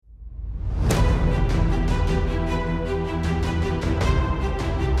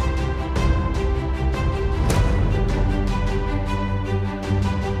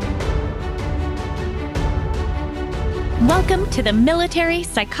Welcome to the Military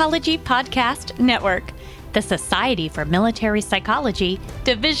Psychology Podcast Network. The Society for Military Psychology,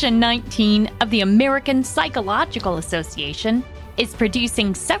 Division 19 of the American Psychological Association, is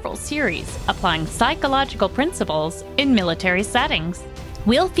producing several series applying psychological principles in military settings.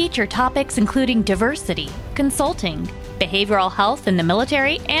 We'll feature topics including diversity, consulting, behavioral health in the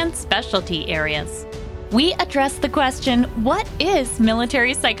military, and specialty areas. We address the question, what is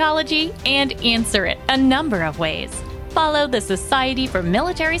military psychology, and answer it a number of ways. Follow the Society for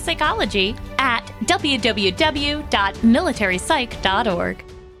Military Psychology at www.militarypsych.org.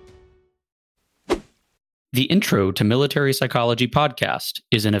 The Intro to Military Psychology podcast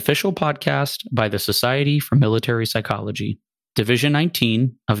is an official podcast by the Society for Military Psychology, Division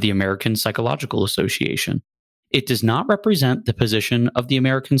 19 of the American Psychological Association. It does not represent the position of the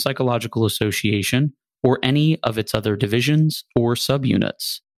American Psychological Association or any of its other divisions or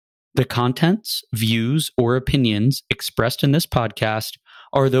subunits. The contents, views, or opinions expressed in this podcast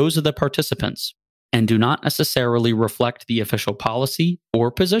are those of the participants and do not necessarily reflect the official policy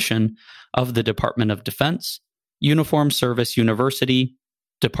or position of the Department of Defense, Uniformed Service University,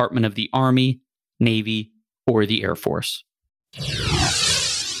 Department of the Army, Navy, or the Air Force.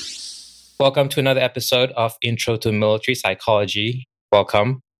 Welcome to another episode of Intro to Military Psychology.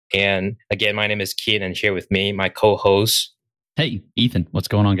 Welcome. And again, my name is Kian, and here with me, my co-host. Hey, Ethan. What's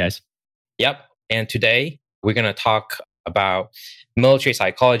going on, guys? Yep. And today we're going to talk about military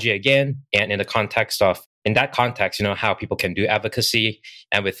psychology again, and in that context, how people can do advocacy.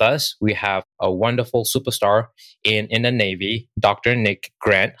 And with us, we have a wonderful superstar in the Navy, Dr. Nick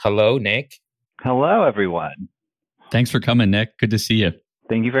Grant. Hello, Nick. Hello, everyone. Thanks for coming, Nick. Good to see you.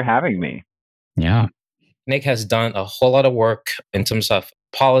 Thank you for having me. Yeah. Nick has done a whole lot of work in terms of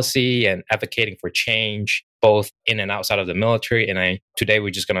policy and advocating for change, both in and outside of the military. And today we're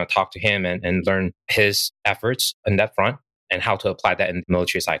just going to talk to him and learn his efforts in that front and how to apply that in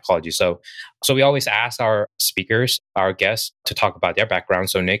military psychology. So we always ask our speakers, our guests, to talk about their background.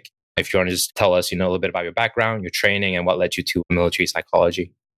 So Nick, if you want to just tell us, a little bit about your background, your training, and what led you to military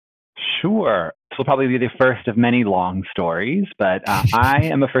psychology. Sure. This will probably be the first of many long stories, but I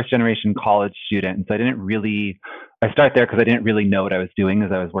am a first-generation college student, and so I start there because I didn't really know what I was doing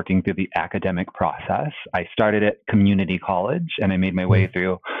as I was working through the academic process. I started at community college, and I made my way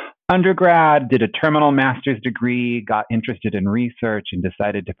through undergrad, did a terminal master's degree, got interested in research, and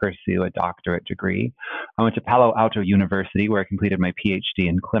decided to pursue a doctorate degree. I went to Palo Alto University, where I completed my PhD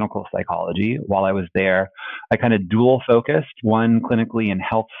in clinical psychology. While I was there, I kind of dual focused, one clinically in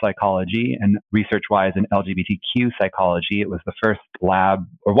health psychology and research-wise in LGBTQ psychology. It was the first lab,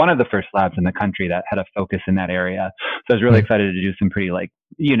 or one of the first labs in the country that had a focus in that area. So I was really excited to do some pretty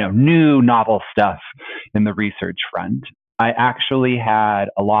new novel stuff in the research front. I actually had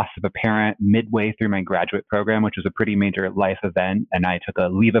a loss of a parent midway through my graduate program, which was a pretty major life event, and I took a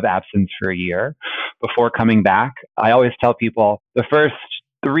leave of absence for a year before coming back. I always tell people the first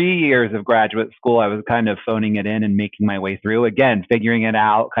 3 years of graduate school, I was kind of phoning it in and making my way through, again, figuring it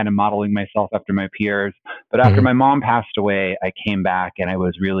out, kind of modeling myself after my peers. But after my mom passed away, I came back and I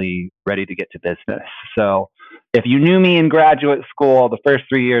was really ready to get to business. So if you knew me in graduate school, the first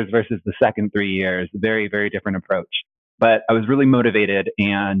 3 years versus the second 3 years, very, very different approach. But I was really motivated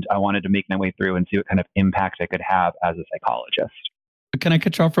and I wanted to make my way through and see what kind of impact I could have as a psychologist. Can I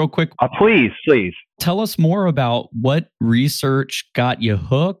cut you off real quick? Please. Tell us more about what research got you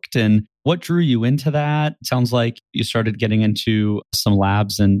hooked and what drew you into that. It sounds like you started getting into some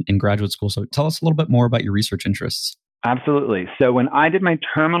labs in graduate school. So tell us a little bit more about your research interests. Absolutely. So when I did my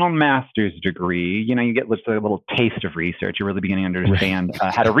terminal master's degree, you get a little taste of research. You're really beginning to understand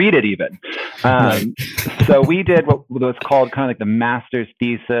how to read it even. So we did what was called kind of like the master's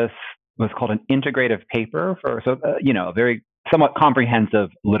thesis. It was called an integrative paper a very somewhat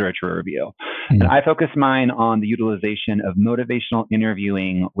comprehensive literature review. And I focused mine on the utilization of motivational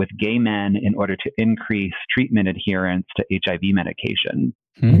interviewing with gay men in order to increase treatment adherence to HIV medication.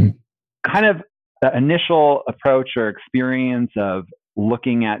 Kind of the initial approach or experience of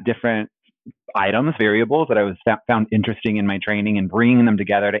looking at different items, variables that I was found interesting in my training and bringing them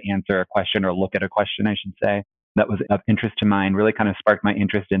together to answer a question or look at a question, I should say, that was of interest to mine really kind of sparked my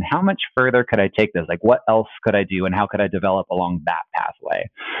interest in how much further could I take this? Like what else could I do and how could I develop along that pathway?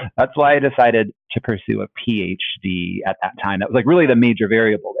 That's why I decided to pursue a PhD at that time. That was really the major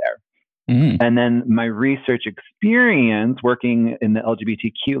variable there. And then my research experience working in the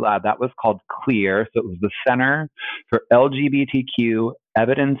LGBTQ lab, that was called CLEAR. So it was the Center for LGBTQ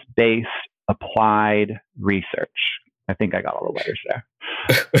Evidence-Based Applied Research. I think I got all the letters there.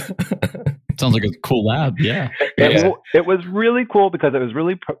 Sounds like a cool lab. Yeah. It was really cool because it was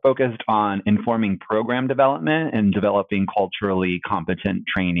really focused on informing program development and developing culturally competent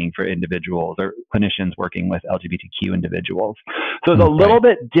training for individuals or clinicians working with LGBTQ individuals. So it's a little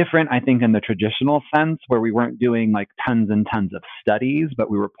bit different, I think, in the traditional sense where we weren't doing like tons and tons of studies,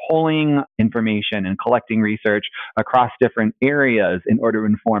 but we were pulling information and collecting research across different areas in order to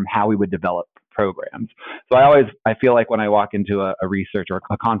inform how we would develop programs. So I feel like when I walk into a research or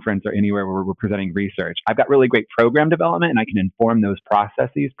a conference or anywhere where we're presenting research, I've got really great program development and I can inform those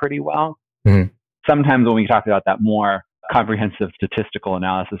processes pretty well. Mm-hmm. Sometimes when we talk about that more comprehensive statistical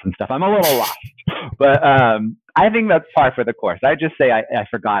analysis and stuff, I'm a little lost. But I think that's par for the course. I just say I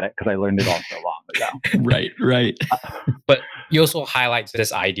forgot it because I learned it all so long ago. Right. But you also highlight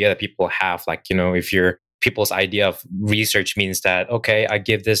this idea that people have, like, if people's idea of research means that, okay, I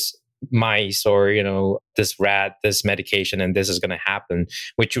give this mice or this rat this medication and this is going to happen,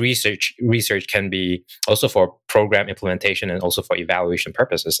 which research can be also for program implementation and also for evaluation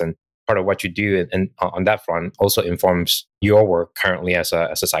purposes. And part of what you do and on that front also informs your work currently as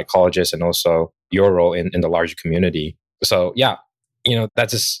a psychologist and also your role in the larger community. So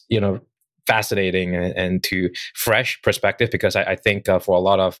that's just fascinating and to fresh perspective, because I think for a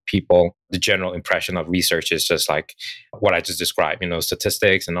lot of people, the general impression of research is just like what I just described,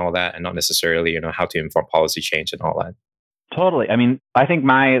 statistics and all that, and not necessarily, how to inform policy change and all that. Totally. I mean, I think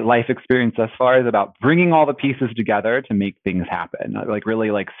my life experience thus far is about bringing all the pieces together to make things happen. Like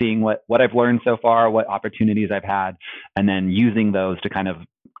really like seeing what I've learned so far, what opportunities I've had, and then using those to kind of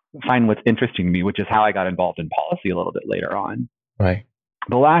find what's interesting to me, which is how I got involved in policy a little bit later on. Right.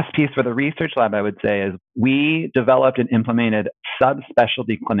 The last piece for the research lab, I would say, is we developed and implemented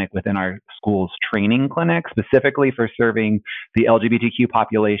subspecialty clinic within our school's training clinic, specifically for serving the LGBTQ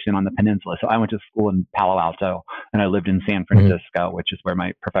population on the peninsula. So I went to school in Palo Alto and I lived in San Francisco, which is where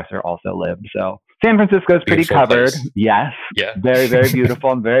my professor also lived. So San Francisco is pretty covered. Place. Yes. Yeah. Very, very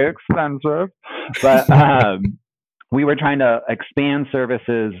beautiful and very expensive. But we were trying to expand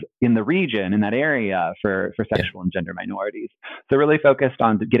services in the region, in that area for sexual and gender minorities. So really focused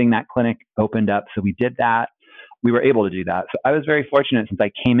on getting that clinic opened up. So we did that. We were able to do that. So I was very fortunate since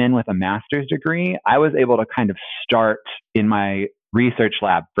I came in with a master's degree, I was able to kind of start in my research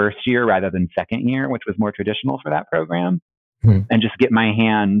lab first year rather than second year, which was more traditional for that program, and just get my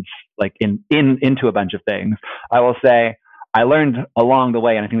hands like into a bunch of things. I will say I learned along the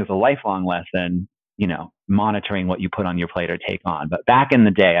way, and I think it was a lifelong lesson, monitoring what you put on your plate or take on. But back in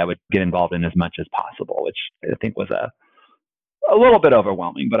the day, I would get involved in as much as possible, which I think was a little bit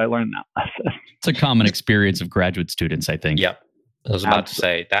overwhelming, but I learned that lesson. It's a common experience of graduate students, I think. Yep. I was about to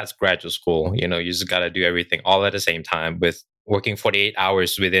say, that's graduate school. You just got to do everything all at the same time with working 48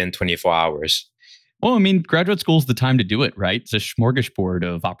 hours within 24 hours. Well, I mean, graduate school is the time to do it, right? It's a smorgasbord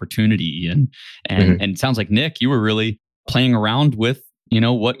of opportunity. And it sounds like, Nick, you were really playing around with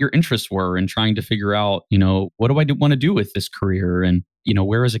what your interests were and trying to figure out, what do I want to do with this career? And,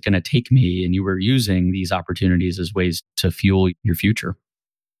 where is it going to take me? And you were using these opportunities as ways to fuel your future.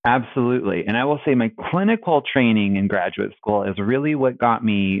 Absolutely. And I will say my clinical training in graduate school is really what got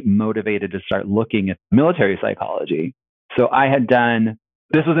me motivated to start looking at military psychology. So I had done,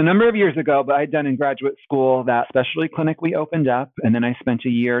 this was a number of years ago, but I'd done in graduate school that specialty clinic we opened up. And then I spent a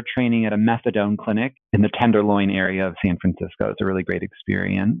year training at a methadone clinic in the Tenderloin area of San Francisco. It's a really great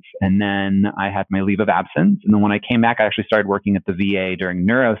experience. And then I had my leave of absence. And then when I came back, I actually started working at the VA during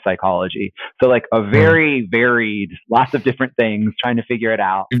neuropsychology. So like a very varied, lots of different things, trying to figure it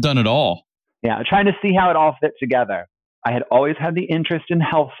out. You've done it all. Yeah, trying to see how it all fit together. I had always had the interest in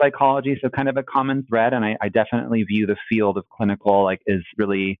health psychology, so kind of a common thread. And I definitely view the field of clinical as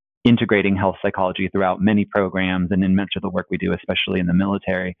really integrating health psychology throughout many programs and in much of the work we do, especially in the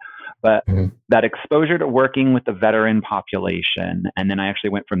military. But that exposure to working with the veteran population, and then I actually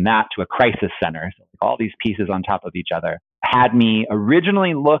went from that to a crisis center. So all these pieces on top of each other had me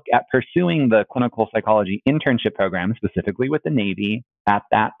originally look at pursuing the clinical psychology internship program, specifically with the Navy at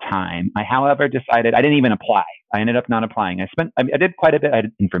that time. I, however, decided I didn't even apply. I ended up not applying. I did quite a bit. I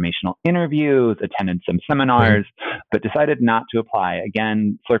did informational interviews, attended some seminars, but decided not to apply.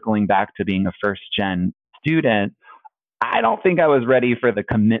 Again, circling back to being a first-gen student, I don't think I was ready for the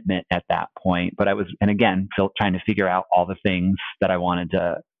commitment at that point, but I was, and again, still trying to figure out all the things that I wanted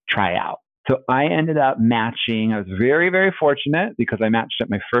to try out. So I ended up matching. I was very, very fortunate because I matched at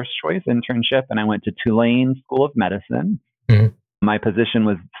my first choice internship and I went to Tulane School of Medicine. My position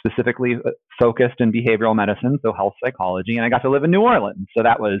was specifically focused in behavioral medicine, so health psychology, and I got to live in New Orleans. So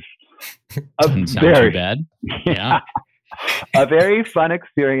that was a very bad. Yeah. A very fun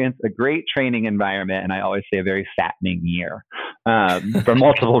experience, a great training environment, and I always say a very fattening year for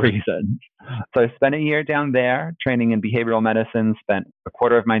multiple reasons. So I spent a year down there training in behavioral medicine, spent a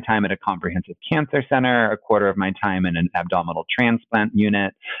quarter of my time at a comprehensive cancer center, a quarter of my time in an abdominal transplant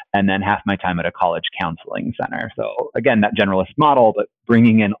unit, and then half my time at a college counseling center. So again, that generalist model, but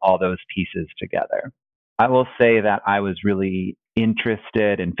bringing in all those pieces together. I will say that I was really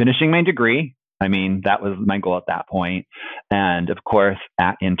interested in finishing my degree. I mean, that was my goal at that point. And of course,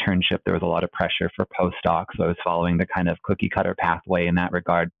 at internship, there was a lot of pressure for postdocs. So I was following the kind of cookie cutter pathway in that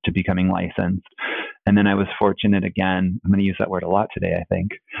regard to becoming licensed. And then I was fortunate again, I'm going to use that word a lot today, I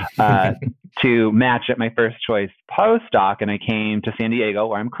think, to match at my first choice postdoc. And I came to San Diego,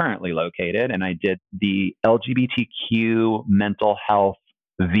 where I'm currently located, and I did the LGBTQ mental health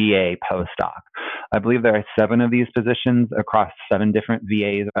VA postdoc. I believe there are 7 of these positions across 7 different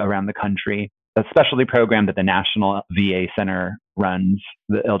VAs around the country. A specialty program that the National VA Center runs,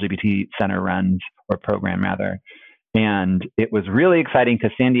 the LGBT Center runs, or program rather. And it was really exciting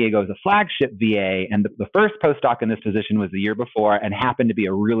because San Diego is a flagship VA. And the first postdoc in this position was the year before and happened to be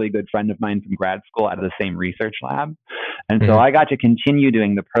a really good friend of mine from grad school out of the same research lab. And so I got to continue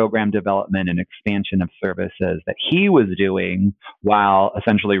doing the program development and expansion of services that he was doing while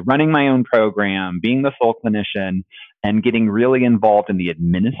essentially running my own program, being the sole clinician, and getting really involved in the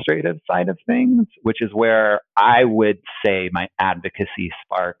administrative side of things, which is where I would say my advocacy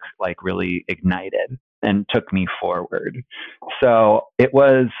spark really ignited and took me forward. So it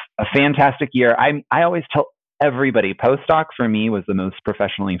was a fantastic year. I always tell everybody, postdoc for me was the most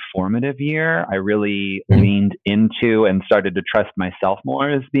professionally formative year. I really leaned into and started to trust myself more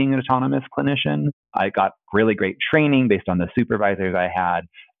as being an autonomous clinician. I got really great training based on the supervisors I had.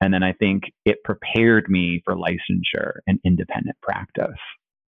 And then I think it prepared me for licensure and independent practice.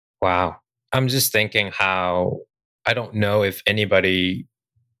 Wow. I'm just thinking how I don't know if anybody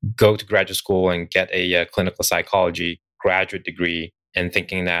go to graduate school and get a clinical psychology graduate degree and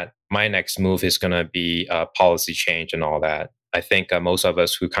thinking that my next move is going to be policy change and all that. I think most of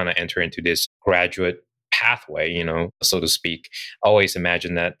us who kind of enter into this graduate pathway, so to speak, always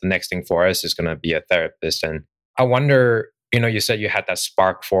imagine that the next thing for us is going to be a therapist. And I wonder, you said you had that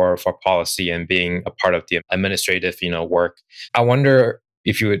spark for policy and being a part of the administrative, work. I wonder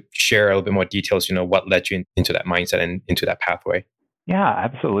if you would share a little bit more details, what led you into that mindset and into that pathway. Yeah,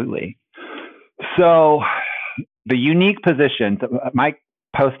 absolutely. So the unique position, my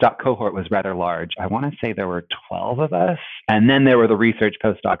postdoc cohort was rather large. I want to say there were 12 of us. And then there were the research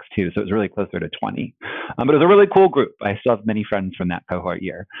postdocs too. So it was really closer to 20. But it was a really cool group. I still have many friends from that cohort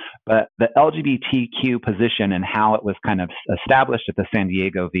year. But the LGBTQ position and how it was kind of established at the San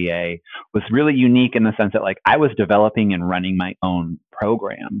Diego VA was really unique in the sense that I was developing and running my own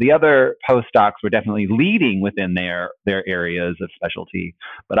program. The other postdocs were definitely leading within their areas of specialty,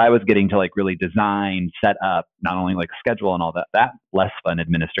 but I was getting to really design, set up, not only schedule and all that less fun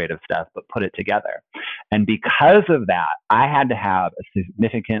administrative stuff, but put it together. And because of that, I had to have a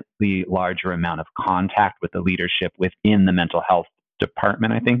significantly larger amount of contact with the leadership within the mental health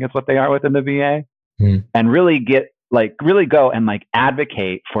department, I think is what they are within the VA, and really really go and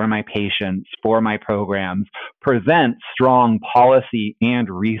advocate for my patients, for my programs, present strong policy and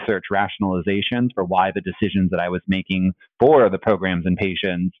research rationalizations for why the decisions that I was making for the programs and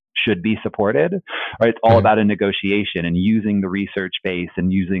patients should be supported. Right? It's all about a negotiation and using the research base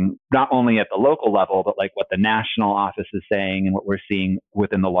and using not only at the local level, but what the national office is saying and what we're seeing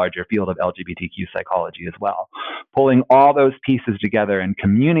within the larger field of LGBTQ psychology as well. Pulling all those pieces together and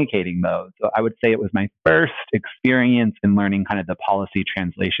communicating those. So I would say it was my first experience in learning kind of the policy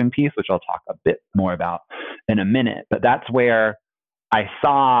translation piece, which I'll talk a bit more about in a minute. But that's where I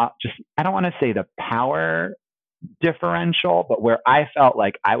saw I don't want to say the power differential, but where I felt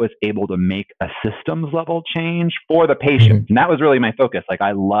like I was able to make a systems level change for the patients. And that was really my focus.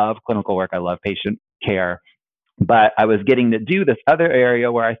 I love clinical work. I love patient care. But I was getting to do this other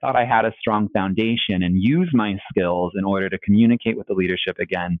area where I thought I had a strong foundation and use my skills in order to communicate with the leadership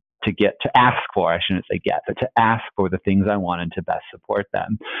again, to ask for, I shouldn't say get, but to ask for the things I wanted to best support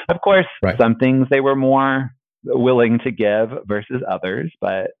them. Of course, some things they were more willing to give versus others,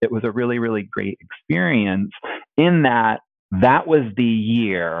 but it was a really, really great experience in that was the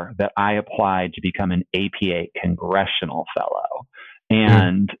year that I applied to become an APA congressional fellow.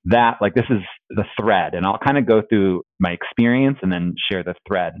 And that, this is the thread, and I'll kind of go through my experience and then share the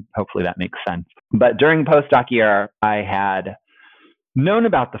thread. Hopefully that makes sense. But during postdoc year, I had known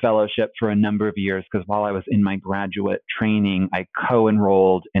about the fellowship for a number of years because while I was in my graduate training, I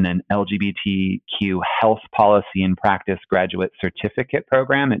co-enrolled in an LGBTQ health policy and practice graduate certificate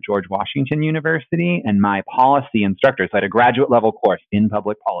program at George Washington University. And my policy instructor, so I had a graduate level course in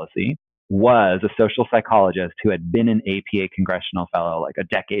public policy, was a social psychologist who had been an APA congressional fellow like a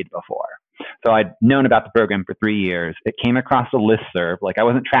decade before. So I'd known about the program for 3 years. It came across a listserv. Like I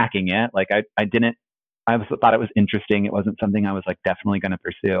wasn't tracking it. Like I thought it was interesting. It wasn't something I was like definitely going to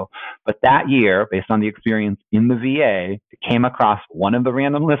pursue. But that year, based on the experience in the VA, it came across one of the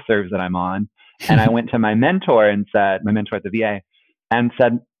random listservs that I'm on. And I went to my mentor at the VA, and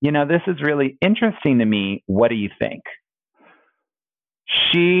said, this is really interesting to me. What do you think?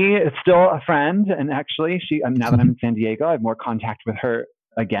 She is still a friend. And actually, now that I'm in San Diego, I have more contact with her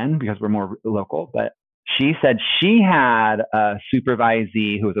again because we're more local. But she said she had a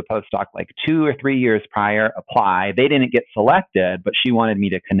supervisee who was a postdoc like 2 or 3 years prior apply. They didn't get selected, but she wanted me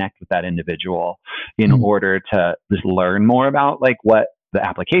to connect with that individual in order to just learn more about like what the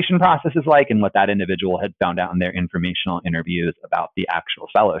application process is like and what that individual had found out in their informational interviews about the actual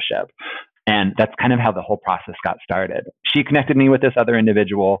fellowship. And that's kind of how the whole process got started. She connected me with this other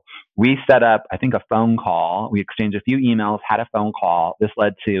individual. We set up, I think, a phone call. We exchanged a few emails, had a phone call. This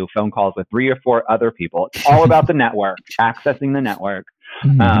led to phone calls with 3 or 4 other people. It's all about the network, accessing the network.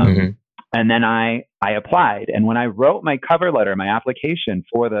 And then I applied. And when I wrote my cover letter, my application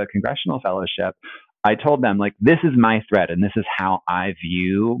for the congressional fellowship, I told them, like, this is my thread and this is how I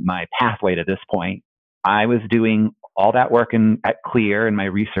view my pathway to this point. I was doing all that work at CLEAR in my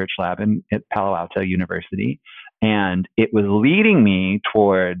research lab at Palo Alto University. And it was leading me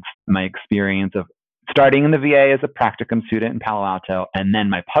towards my experience of starting in the VA as a practicum student in Palo Alto, and then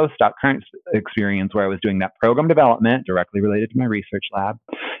my postdoc current experience where I was doing that program development directly related to my research lab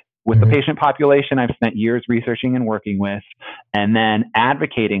with the patient population I've spent years researching and working with, and then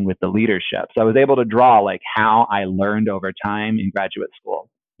advocating with the leadership. So I was able to draw like how I learned over time in graduate school.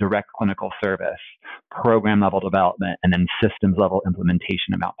 Direct clinical service, program level development, and then systems level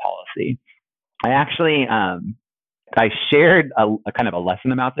implementation about policy. I actually, I shared a kind of a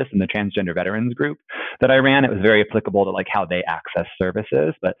lesson about this in the transgender veterans group that I ran. It was very applicable to like how they access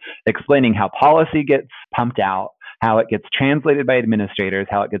services, but explaining how policy gets pumped out, how it gets translated by administrators,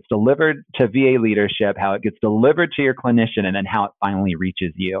 how it gets delivered to VA leadership, how it gets delivered to your clinician, and then how it finally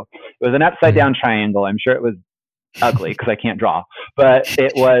reaches you. It was an upside down triangle. I'm sure it was ugly because I can't draw, but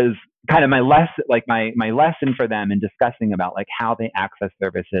it was kind of my lesson for them in discussing about like how they access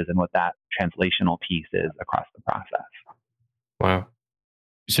services and what that translational piece is across the process. Wow.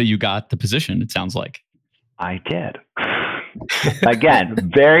 So you got the position, it sounds like. I did. Again,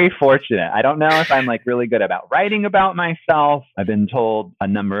 very fortunate. I don't know if I'm like really good about writing about myself. I've been told a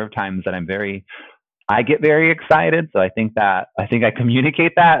number of times that I get very excited. So I think I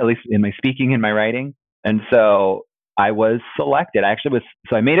communicate that, at least in my speaking and my writing. And so I was selected. I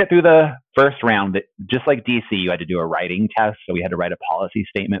made it through the first round. Just like DC, you had to do a writing test. So we had to write a policy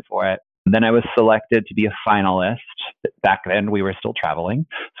statement for it. And then I was selected to be a finalist. Back then we were still traveling.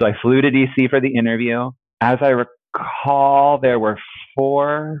 So I flew to DC for the interview. As I recall, there were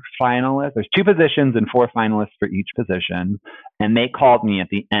 4 finalists. There's 2 positions and 4 finalists for each position. And they called me at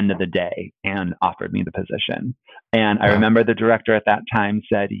the end of the day and offered me the position. And I remember the director at that time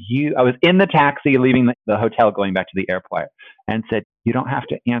said, I was in the taxi leaving the hotel going back to the airport, and said, you don't have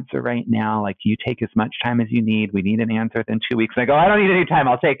to answer right now. Like, you take as much time as you need. We need an answer within 2 weeks. And I go, I don't need any time.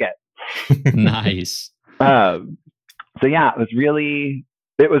 I'll take it. Nice. So yeah,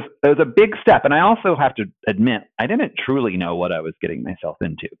 it was a big step. And I also have to admit, I didn't truly know what I was getting myself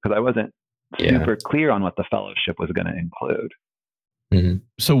into because I wasn't super clear on what the fellowship was going to include. Mm-hmm.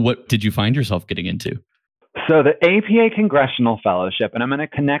 So what did you find yourself getting into? So the APA Congressional Fellowship, and I'm going to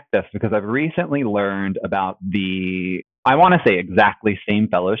connect this because I've recently learned about I want to say exactly same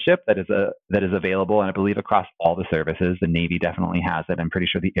fellowship that is available, and I believe across all the services. The Navy definitely has it. I'm pretty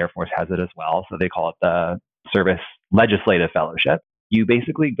sure the Air Force has it as well. So they call it the Service Legislative Fellowship. You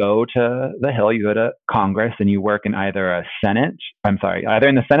basically go to the Hill, you go to Congress, and you work in either in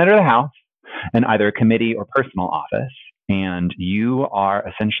the Senate or the House, in either a committee or personal office. And you are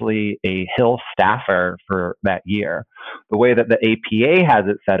essentially a Hill staffer for that year. The way that the APA has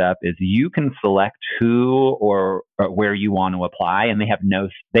it set up is you can select who or where you want to apply, and they have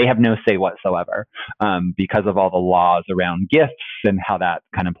no say whatsoever because of all the laws around gifts and how that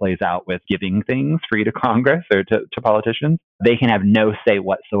kind of plays out with giving things free to Congress or to politicians. They can have no say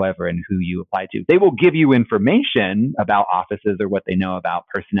whatsoever in who you apply to. They will give you information about offices or what they know about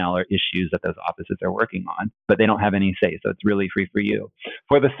personnel or issues that those offices are working on, but they don't have any say. So it's really free for you.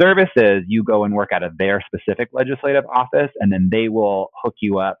 For the services, you go and work out of their specific legislative office, and then they will hook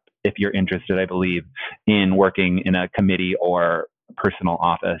you up if you're interested, I believe, in working in a committee or personal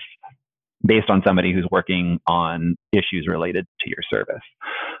office based on somebody who's working on issues related to your service.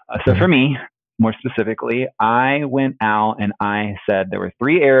 So for me, more specifically, I went out and I said there were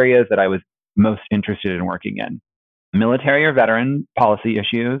 3 areas that I was most interested in working in: military or veteran policy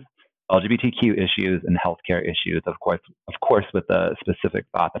issues, LGBTQ issues, and healthcare issues, of course, with the specific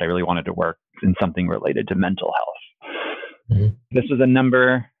thought that I really wanted to work in something related to mental health. Mm-hmm. This was a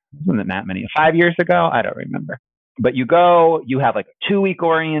number, wasn't that many, 5 years ago? I don't remember. But you go, you have like a 2-week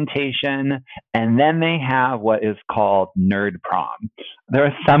orientation, and then they have what is called Nerd Prom. There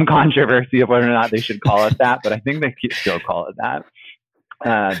is some controversy of whether or not they should call it that, but I think they still call it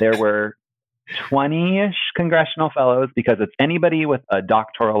that. There were 20-ish congressional fellows, because it's anybody with a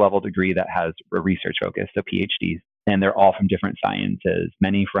doctoral level degree that has a research focus, so PhDs. And they're all from different sciences,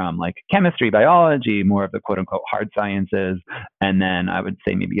 many from like chemistry, biology, more of the quote unquote hard sciences. And then I would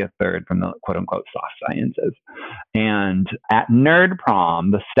say maybe a third from the quote unquote soft sciences. And at Nerd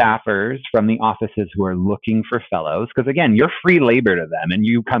Prom, the staffers from the offices who are looking for fellows, because again, you're free labor to them and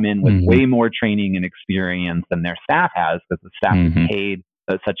you come in with way more training and experience than their staff has, because the staff is paid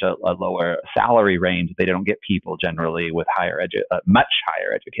at such a lower salary range. They don't get people generally with much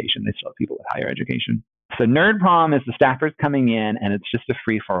higher education. They still have people with higher education. So Nerd Prom is the staffers coming in, and it's just a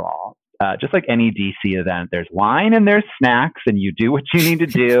free-for-all. Just like any DC event, there's wine and there's snacks, and you do what you need to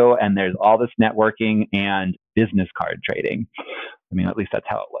do, and there's all this networking and business card trading. I mean, at least that's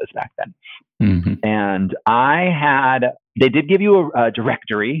how it was back then. Mm-hmm. And they did give you a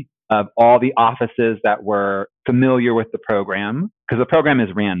directory of all the offices that were familiar with the program, because the program is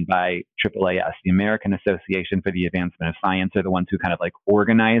ran by AAAS, the American Association for the Advancement of Science. Are the ones who kind of like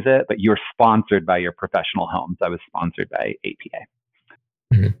organize it, but you're sponsored by your professional homes. I was sponsored by APA.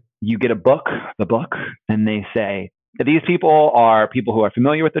 Mm-hmm. You get the book, and they say, these people are people who are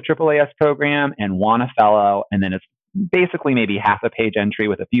familiar with the AAAS program and want a fellow, and then it's basically maybe half a page entry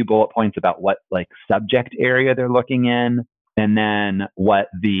with a few bullet points about what like subject area they're looking in, and then what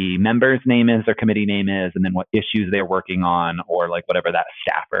the member's name is, their committee name is, and then what issues they're working on, or like whatever that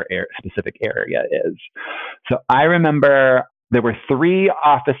staffer specific area is. So I remember there were 3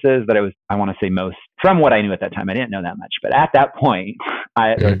 offices that I want to say most, from what I knew at that time, I didn't know that much, but at that point,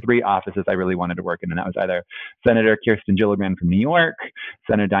 there were 3 offices I really wanted to work in, and that was either Senator Kirsten Gillibrand from New York,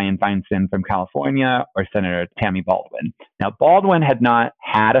 Senator Dianne Feinstein from California, or Senator Tammy Baldwin. Now, Baldwin had not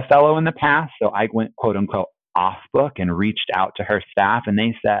had a fellow in the past, so I went, quote unquote, off book and reached out to her staff, and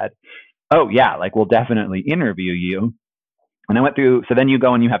they said, oh yeah, like we'll definitely interview you. And I went through, so then you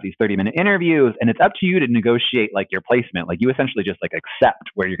go and you have these 30-minute interviews, and it's up to you to negotiate like your placement. Like you essentially just like accept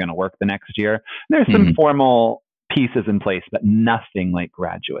where you're going to work the next year. And there's some formal pieces in place, but nothing like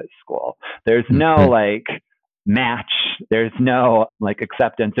graduate school. There's no like match. There's no like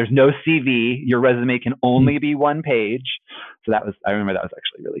acceptance. There's no CV. Your resume can only be 1 page. So I remember that was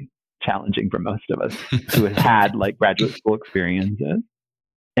actually really challenging for most of us who had like graduate school experiences.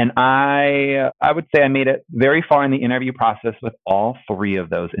 And I would say I made it very far in the interview process with all 3 of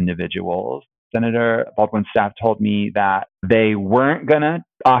those individuals. Senator Baldwin's staff told me that they weren't going to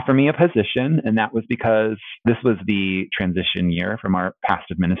offer me a position, and that was because this was the transition year from our past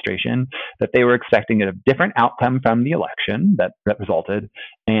administration, that they were expecting a different outcome from the election that resulted.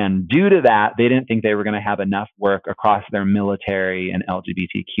 And due to that, they didn't think they were going to have enough work across their military and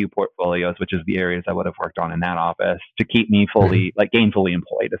LGBTQ portfolios, which is the areas I would have worked on in that office, to keep me fully, like gainfully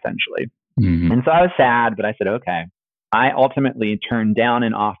employed, essentially. Mm-hmm. And so I was sad, but I said, okay. I ultimately turned down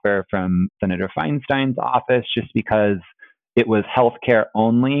an offer from Senator Feinstein's office just because it was healthcare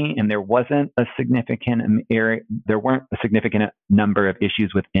only, and there wasn't a significant number of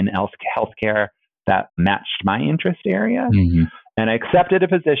issues within healthcare that matched my interest area. Mm-hmm. And I accepted a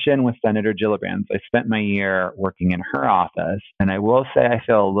position with Senator Gillibrand. So I spent my year working in her office, and I will say I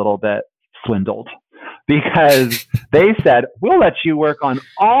feel a little bit swindled, because they said, we'll let you work on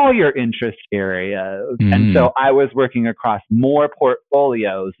all your interest areas. And so I was working across more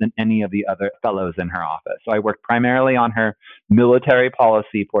portfolios than any of the other fellows in her office. So I worked primarily on her military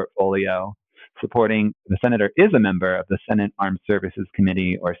policy portfolio, supporting, the senator is a member of the Senate Armed Services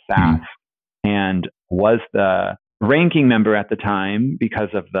Committee, or SAF, and was the ranking member at the time because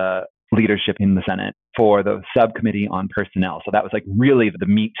of the leadership in the Senate for the subcommittee on personnel. So that was like really the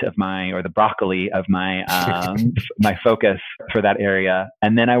meat of or the broccoli of my my focus for that area.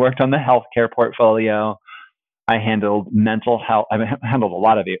 And then I worked on the healthcare portfolio. I handled mental health. I handled a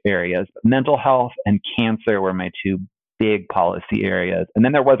lot of areas, but mental health and cancer were my two big policy areas. And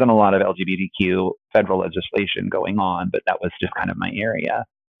then there wasn't a lot of LGBTQ federal legislation going on, but that was just kind of my area.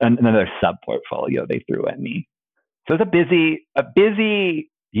 And another sub portfolio they threw at me. So it's a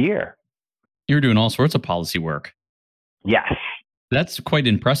busy year. You were doing all sorts of policy work. Yes. That's quite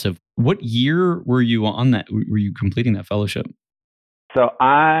impressive. What year were you on that? Were you completing that fellowship? So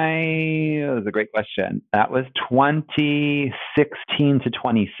that was a great question. That was 2016 to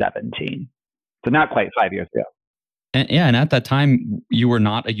 2017. So not quite 5 years ago. And at that time, you were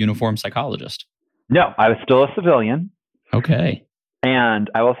not a uniformed psychologist. No, I was still a civilian. Okay. And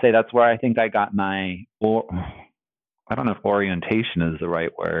I will say that's where I think I got I don't know if orientation is the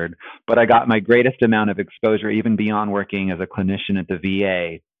right word, but I got my greatest amount of exposure, even beyond working as a clinician at the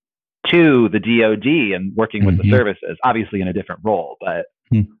VA, to the DOD and working with the services, obviously in a different role. But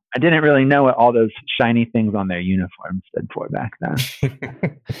I didn't really know what all those shiny things on their uniforms stood for back then.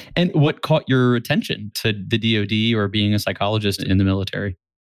 And what caught your attention to the DOD or being a psychologist in the military?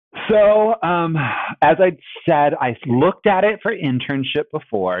 So, as I said, I looked at it for internship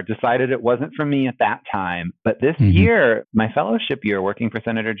before, decided it wasn't for me at that time. But this year, my fellowship year, working for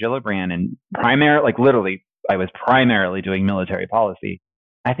Senator Gillibrand, and I was primarily doing military policy.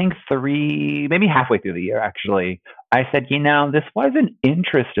 I think maybe halfway through the year, actually, I said, this was an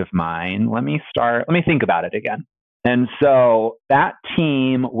interest of mine. Let me think about it again. And so that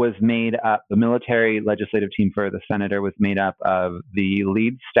team was made up, the military legislative team for the senator was made up of the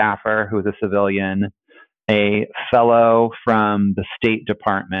lead staffer, who was a civilian, a fellow from the State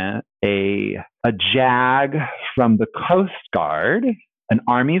Department, a JAG from the Coast Guard, an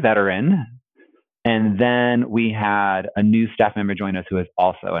Army veteran, and then we had a new staff member join us who is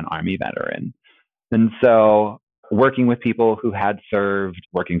also an Army veteran. And so working with people who had served,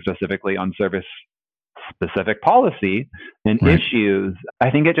 working specifically on service-specific policy and issues, I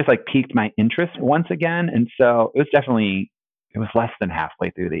think it just piqued my interest once again. And so it was less than halfway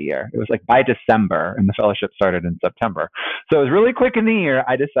through the year. It was by December, and the fellowship started in September. So it was really quick in the year.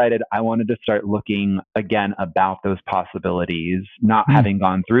 I decided I wanted to start looking again about those possibilities, not having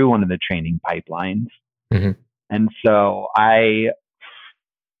gone through one of the training pipelines. And so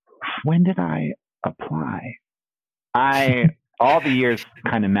when did I apply? All the years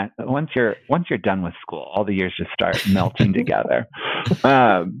kind of met. Once you're done with school, all the years just start melting together.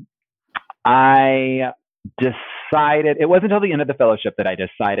 I decided, it wasn't until the end of the fellowship that I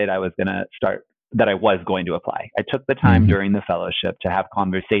decided I was going to apply. I took the time during the fellowship to have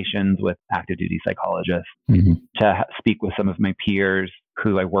conversations with active duty psychologists, to speak with some of my peers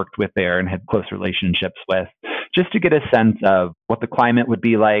who I worked with there and had close relationships with, just to get a sense of what the climate would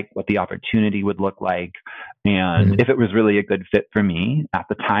be like, what the opportunity would look like, and if it was really a good fit for me. At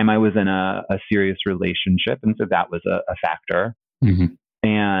the time, I was in a serious relationship, and so that was a factor.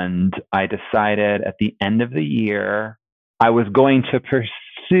 And I decided at the end of the year, I was going to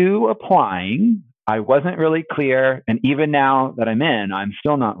pursue applying. I wasn't really clear. And even now that I'm in, I'm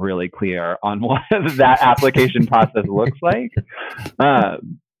still not really clear on what that application process looks like. But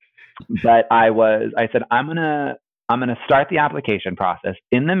I said, I'm going to start the application process.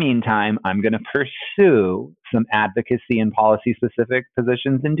 In the meantime, I'm going to pursue some advocacy and policy specific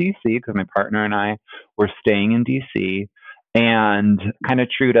positions in DC, because my partner and I were staying in DC. And kind of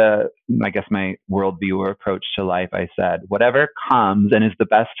true to, I guess, my worldview or approach to life, I said, whatever comes and is the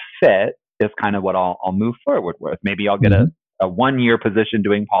best fit is kind of what I'll move forward with. Maybe I'll get a 1-year position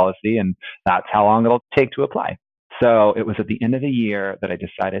doing policy, and that's how long it'll take to apply. So it was at the end of the year that I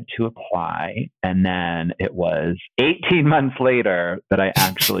decided to apply. And then it was 18 months later that I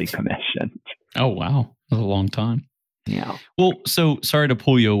actually commissioned. Oh, wow. That's a long time. Yeah. Well, so sorry to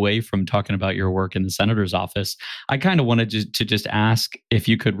pull you away from talking about your work in the senator's office. I kind of wanted to just ask if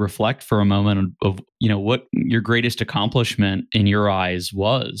you could reflect for a moment of what your greatest accomplishment in your eyes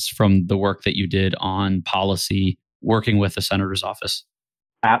was from the work that you did on policy working with the senator's office.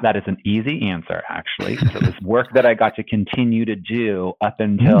 That is an easy answer, actually. So it was work that I got to continue to do up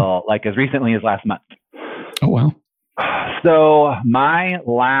until as recently as last month. Oh, wow. So my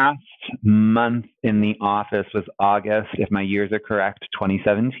last month in the office was August, if my years are correct,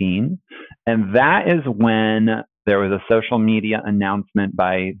 2017. And that is when there was a social media announcement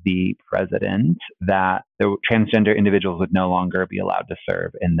by the president that the transgender individuals would no longer be allowed to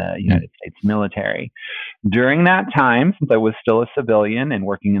serve in the United States military. During that time, since I was still a civilian and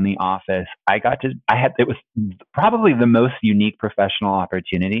working in the office, it was probably the most unique professional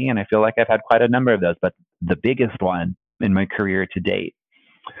opportunity. And I feel like I've had quite a number of those, but the biggest one in my career to date.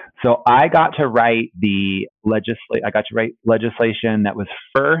 So I got to write legislation that was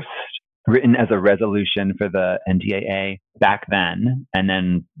first written as a resolution for the NDAA back then. And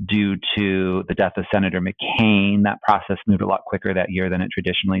then due to the death of Senator McCain, that process moved a lot quicker that year than it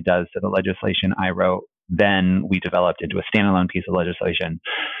traditionally does. So the legislation I wrote, then we developed into a standalone piece of legislation.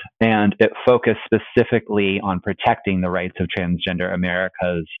 And it focused specifically on protecting the rights of transgender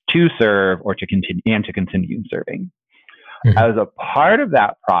Americans to serve or to continue serving. Mm-hmm. As a part of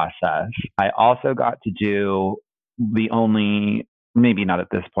that process, I also got to do the only, maybe not at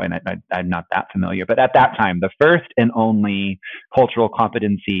this point, I'm not that familiar, but at that time, the first and only cultural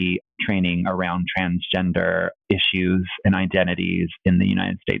competency training around transgender issues and identities in the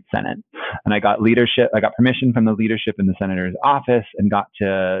United States Senate. And I got permission from the leadership in the senator's office and got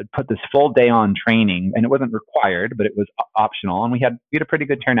to put this full day on training. And it wasn't required, but it was optional. And we had a pretty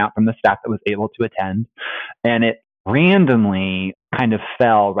good turnout from the staff that was able to attend. And it randomly kind of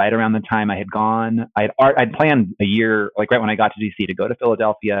fell right around the time I had gone. I'd planned a year, like right when I got to DC, to go to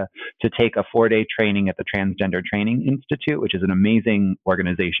Philadelphia to take a 4-day training at the Transgender Training Institute, which is an amazing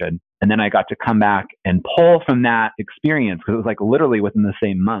organization. And then I got to come back and pull from that experience, because it was like literally within the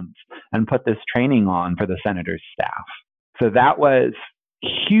same month, and put this training on for the senator's staff. So that was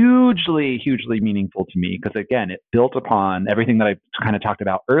hugely, hugely meaningful to me, because again, it built upon everything that I kind of talked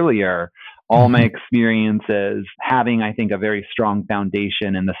about earlier, all my experiences, having, I think, a very strong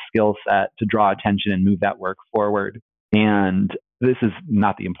foundation and the skill set to draw attention and move that work forward. And this is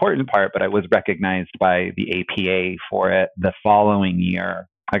not the important part, but I was recognized by the APA for it the following year.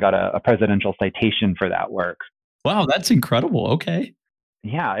 I got a presidential citation for that work. Wow, that's incredible. Okay.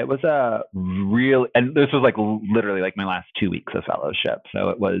 Yeah, it was and this was like literally like my last 2 weeks of fellowship.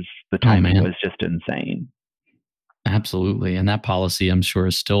 So the timing was just insane. Absolutely. And that policy, I'm sure,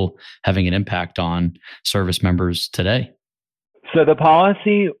 is still having an impact on service members today. So the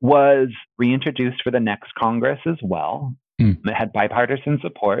policy was reintroduced for the next Congress as well. It had bipartisan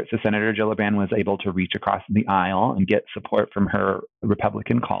support. So Senator Gillibrand was able to reach across the aisle and get support from her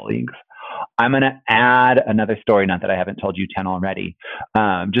Republican colleagues. I'm going to add another story, not that I haven't told you 10 already,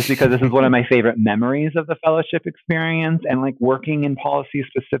 just because this is one of my favorite memories of the fellowship experience and like working in policy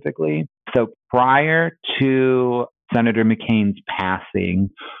specifically. So prior to Senator McCain's passing,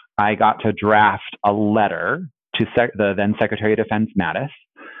 I got to draft a letter to the then Secretary of Defense Mattis,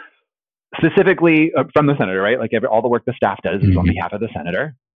 specifically from the senator, right? Like all the work the staff does is on behalf of the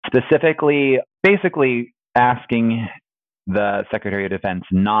senator, specifically, basically asking the Secretary of Defense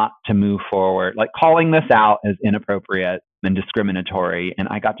not to move forward, like calling this out as inappropriate and discriminatory. And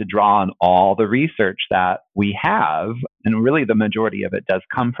I got to draw on all the research that we have, and really the majority of it does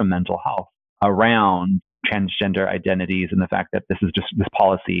come from mental health around transgender identities and the fact that this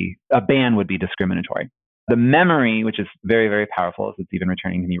policy, a ban would be discriminatory. The memory, which is very, very powerful, as it's even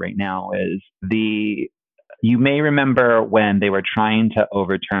returning to me right now, is you may remember when they were trying to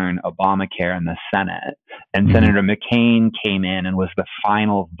overturn Obamacare in the Senate, and Senator McCain came in and was the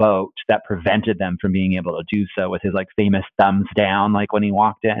final vote that prevented them from being able to do so with his like famous thumbs down, like when he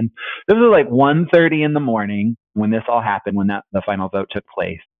walked in. This was like 1:30 in the morning when this all happened, when the final vote took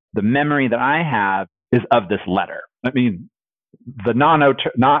place. The memory that I have is of this letter. I mean, the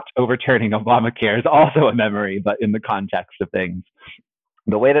not overturning Obamacare is also a memory, but in the context of things.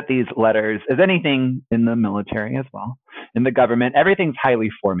 The way that these letters, as anything in the military as well, in the government, everyth's highly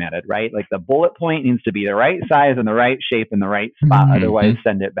formatted, right? Like the bullet point needs to be the right size and the right shape in the right spot, otherwise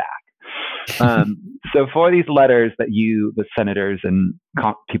send it back. So for these letters that the senators and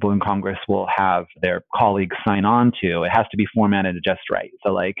people in Congress will have their colleagues sign on to, it has to be formatted just right.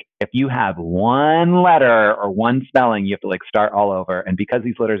 So like if you have one letter or one spelling, you have to like start all over. And because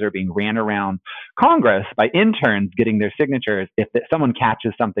these letters are being ran around Congress by interns getting their signatures, if someone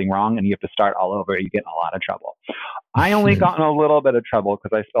catches something wrong and you have to start all over, you get in a lot of trouble. I only got in a little bit of trouble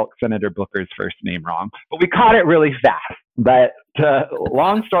because I spelled Senator Booker's first name wrong, but we caught it really fast. But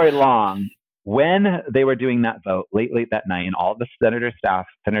long story long, when they were doing that vote late that night, and all the Senator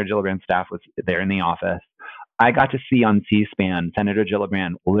Gillibrand's staff was there in the office, I got to see on C-SPAN Senator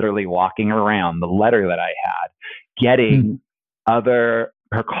Gillibrand literally walking around the letter that I had, getting her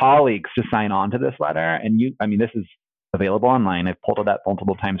colleagues to sign on to this letter. And this is available online. I've pulled it up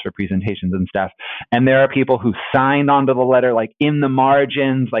multiple times for presentations and stuff. And there are people who signed onto the letter, like in the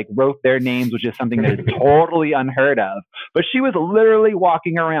margins, like wrote their names, which is something that is totally unheard of. But she was literally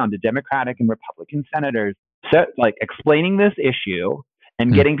walking around to Democratic and Republican senators, like explaining this issue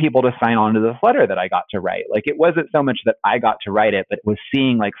and getting people to sign on to this letter that I got to write. Like, it wasn't so much that I got to write it, but it was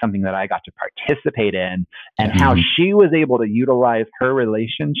seeing like something that I got to participate in, and how she was able to utilize her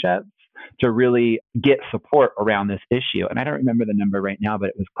relationships to really get support around this issue. And I don't remember the number right now, but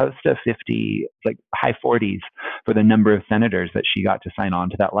it was close to 50, like high 40s for the number of senators that she got to sign on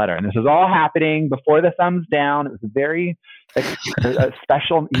to that letter. And this was all happening before the thumbs down. It was a very a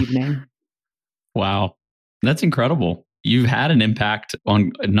special evening. Wow. That's incredible. You've had an impact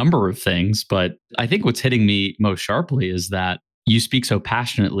on a number of things, but I think what's hitting me most sharply is that you speak so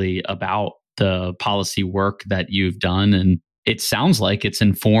passionately about the policy work that you've done. And it sounds like it's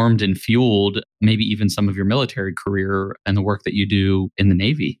informed and fueled maybe even some of your military career and the work that you do in the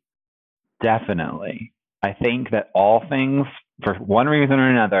Navy. Definitely. I think that all things, for one reason or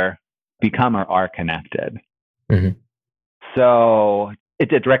another, become or are connected. Mm-hmm. So it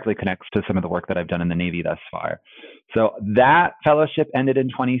directly connects to some of the work that I've done in the Navy thus far. So that fellowship ended in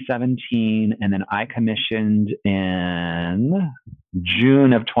 2017, and then I commissioned in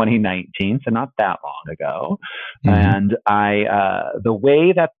June of 2019, so not that long ago. Mm-hmm. And the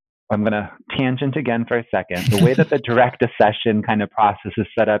way that, I'm going to tangent again for a second, the way that the direct accession kind of process is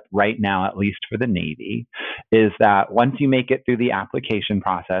set up right now, at least for the Navy, is that once you make it through the application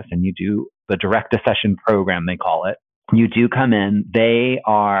process and you do the direct accession program, they call it, you do come in. They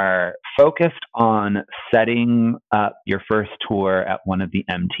are focused on setting up your first tour at one of the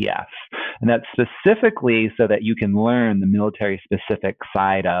MTFs. And that's specifically so that you can learn the military specific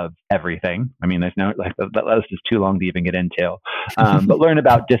side of everything. I mean, there's no, like, that list is too long to even get into. But learn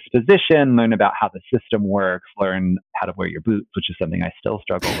about disposition, learn about how the system works, learn how to wear your boots, which is something I still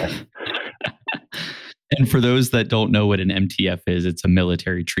struggle with. And for those that don't know what an MTF is, it's a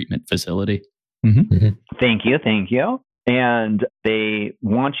military treatment facility. Mm-hmm. Mm-hmm. Thank you. And they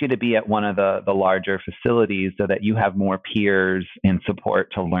want you to be at one of the larger facilities so that you have more peers and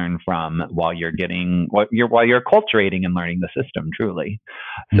support to learn from while you're acculturating and learning the system truly.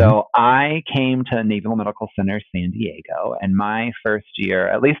 Mm-hmm. So I came to Naval Medical Center San Diego, and my first year,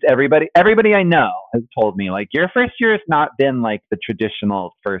 at least everybody I know has told me, like, your first year has not been like the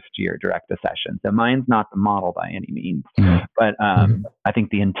traditional first year direct accession. So mine's not the model by any means, mm-hmm. but I think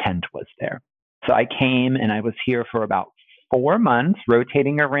the intent was there. So I came and I was here for about 4 months,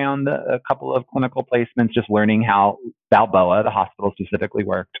 rotating around a couple of clinical placements, just learning how Balboa, the hospital specifically,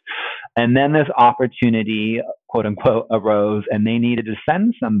 worked. And then this opportunity, quote unquote, arose, and they needed to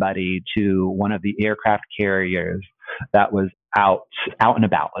send somebody to one of the aircraft carriers that was out and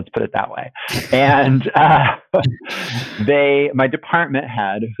about, let's put it that way. And my department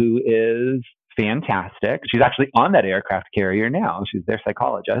head, who is fantastic. She's actually on that aircraft carrier now. She's their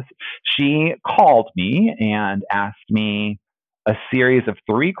psychologist. She called me and asked me a series of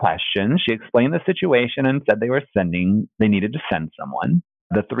 3 questions. She explained the situation and said they needed to send someone.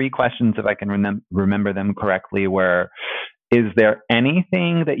 The 3 questions, if I can remember them correctly, were, is there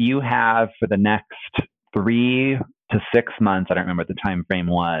anything that you have for the next 3 to 6 months, I don't remember what the time frame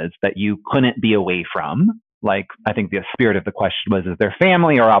was, that you couldn't be away from? Like, I think the spirit of the question was, is there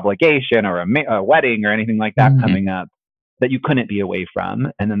family or obligation or a wedding or anything like that mm-hmm. coming up that you couldn't be away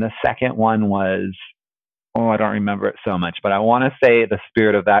from? And then the second one was, I don't remember it so much, but I want to say the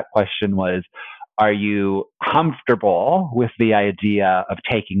spirit of that question was, are you comfortable with the idea of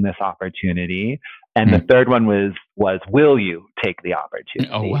taking this opportunity? And mm-hmm. the third one was, will you take the opportunity?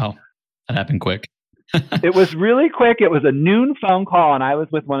 Oh, wow. That happened quick. It was really quick. It was a noon phone call, and I was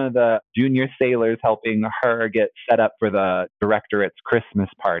with one of the junior sailors helping her get set up for the directorate's Christmas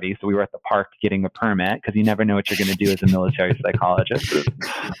party. So we were at the park getting a permit, because you never know what you're going to do as a military psychologist. It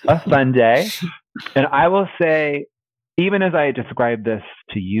was a fun day. And I will say, even as I described this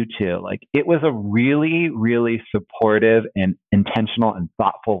to you two, like, it was a really, really supportive and intentional and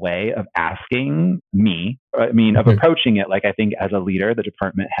thoughtful way of asking me, of approaching it, like, I think as a leader, the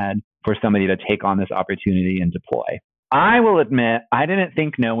department head, for somebody to take on this opportunity and deploy. I will admit, I didn't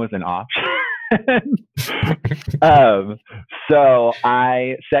think no was an option. So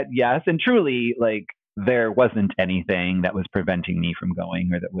I said yes, and truly, like, there wasn't anything that was preventing me from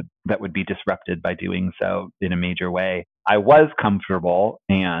going, or that would be disrupted by doing so in a major way. I was comfortable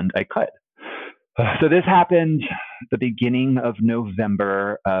and I could. So this happened the beginning of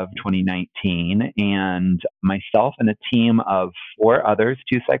November of 2019, and myself and a team of 4 others,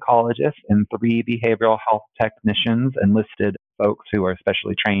 2 psychologists and 3 behavioral health technicians, enlisted folks who are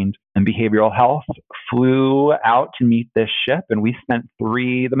specially trained in behavioral health, flew out to meet this ship, and we spent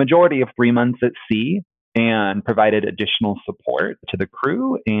the majority of 3 months at sea and provided additional support to the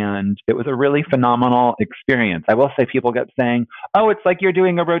crew. And it was a really phenomenal experience. I will say people kept saying, oh, it's like you're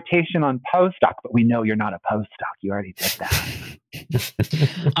doing a rotation on postdoc, but we know you're not a postdoc. You already did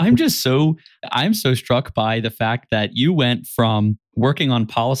that. I'm so struck by the fact that you went from working on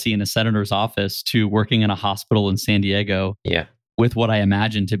policy in a senator's office to working in a hospital in San Diego. Yeah. With what I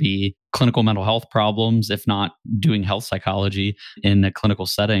imagine to be clinical mental health problems, if not doing health psychology in a clinical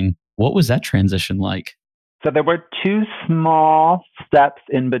setting. What was that transition like? So there were 2 small steps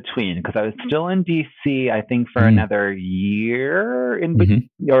in between, because I was still in DC, I think, for another year in between,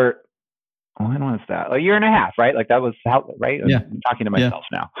 or when was that? A year and a half, right? Like that was how, right? Yeah. I'm talking to myself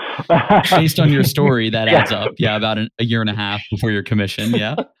now. Based on your story, that adds up. Yeah, about a year and a half before your commission.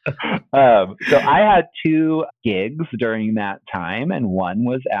 Yeah. So I had 2 gigs during that time, and one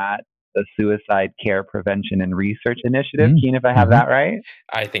was at the Suicide Care Prevention and Research Initiative. Keen, if I have that right?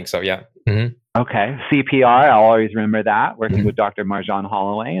 I think so, yeah. Okay. CPR, I'll always remember that, working with Dr. Marjan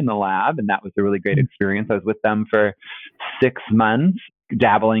Holloway in the lab, and that was a really great experience. I was with them for 6 months,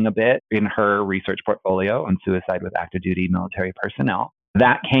 dabbling a bit in her research portfolio on suicide with active duty military personnel.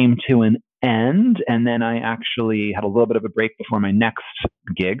 That came to an end, and then I actually had a little bit of a break before my next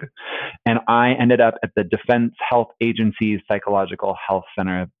gig, and I ended up at the Defense Health Agency's Psychological Health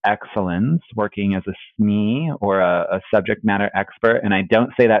Center of Excellence, working as a SME, or a subject matter expert. And I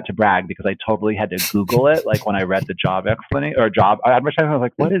don't say that to brag, because I totally had to Google it. Like when I read the job explanation or job advertisement, I was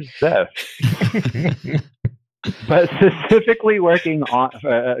like, what is this? But specifically working on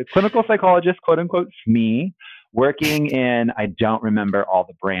clinical psychologist, quote unquote, SME, working in, I don't remember all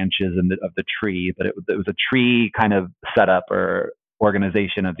the branches of the tree, but it was a tree kind of setup or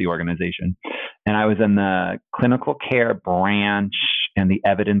organization of the organization. And I was in the clinical care branch and the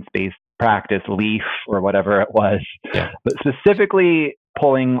evidence-based practice, LEAF, or whatever it was, but specifically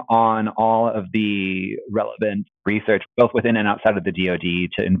pulling on all of the relevant research, both within and outside of the DoD,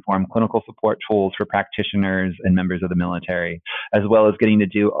 to inform clinical support tools for practitioners and members of the military, as well as getting to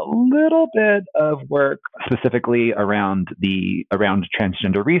do a little bit of work specifically around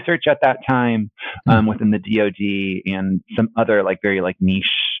transgender research at that time, within the DoD, and some other very niche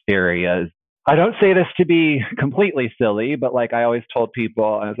areas. I don't say this to be completely silly, but I always told people,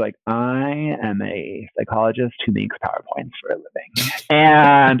 I was like, I am a psychologist who makes PowerPoints for a living.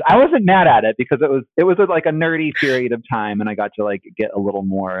 And I wasn't mad at it, because it was a nerdy period of time, and I got to get a little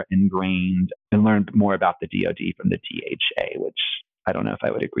more ingrained and learn more about the DoD from the DHA, which I don't know if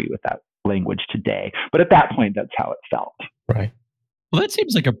I would agree with that language today. But at that point, that's how it felt. Right. Well, that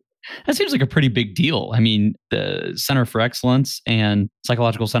seems like a pretty big deal. I mean, the Center for Excellence and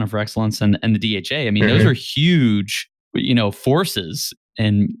Psychological Center for Excellence and the DHA, I mean, those are huge, forces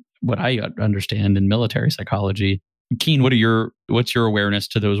in what I understand in military psychology. Keen, what's your awareness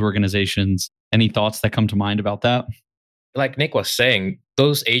to those organizations? Any thoughts that come to mind about that? Like Nick was saying,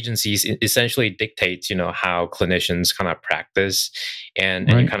 those agencies essentially dictate, how clinicians kind of practice. And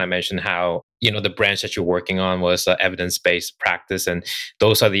you kind of mentioned how, the branch that you're working on was evidence-based practice. And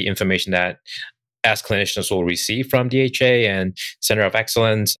those are the information that as clinicians will receive from DHA and Center of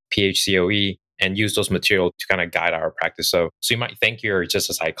Excellence, PHCOE, and use those materials to kind of guide our practice. So you might think you're just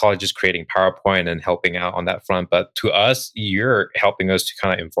a psychologist creating PowerPoint and helping out on that front. But to us, you're helping us to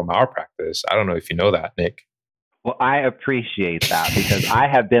kind of inform our practice. I don't know if you know that, Nick. Well, I appreciate that, because I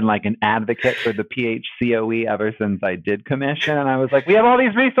have been an advocate for the PHCOE ever since I did commission. And I was like, we have all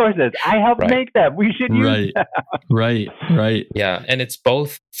these resources. I helped make them. We should use them. Right. Yeah. And it's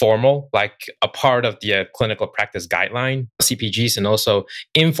both formal, like a part of the clinical practice guideline, CPGs, and also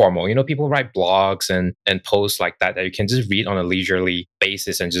informal. People write blogs and posts like that you can just read on a leisurely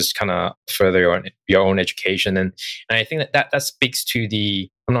basis and just kind of further your own education. And I think that speaks to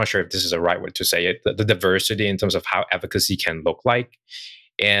I'm not sure if this is the right way to say it, the diversity in terms of how advocacy can look like.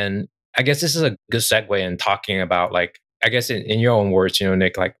 And I guess this is a good segue in talking about, I guess in your own words,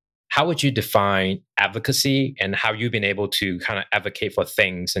 Nick, how would you define advocacy and how you've been able to kind of advocate for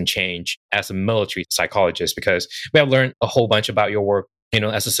things and change as a military psychologist? Because we have learned a whole bunch about your work,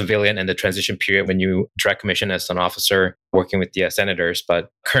 as a civilian and the transition period when you direct commission as an officer working with the senators. But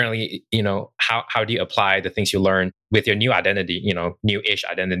currently, how do you apply the things you learn with your new identity, new-ish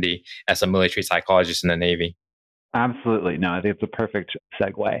identity as a military psychologist in the Navy? Absolutely. No, I think it's a perfect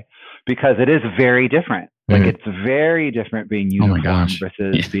segue because it is very different. Like it's very different being uniformed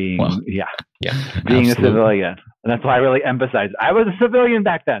versus being, being a civilian. And that's why I really emphasize, I was a civilian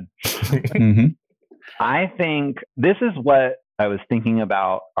back then. I think this is what I was thinking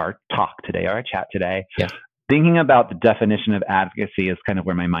about our talk today, our chat today. Thinking about the definition of advocacy is kind of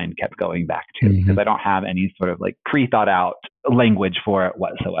where my mind kept going back to, because I don't have any sort of like pre-thought out language for it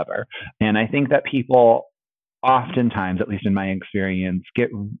whatsoever. And I think that people oftentimes, at least in my experience,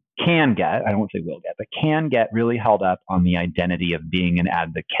 can get, I don't want to say will get, but can get really held up on the identity of being an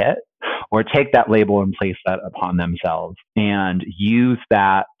advocate, or take that label and place that upon themselves and use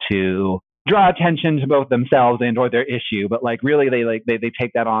that to draw attention to both themselves and or their issue. But like really they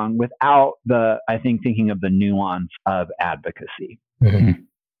take that on without thinking of the nuance of advocacy.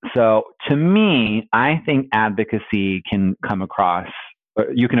 So to me, I think advocacy can come across,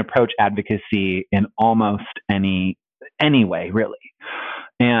 you can approach advocacy in almost any way, really.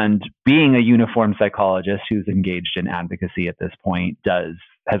 And being a uniformed psychologist who's engaged in advocacy at this point has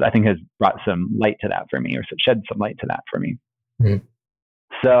brought some light to that for me, or shed some light to that for me.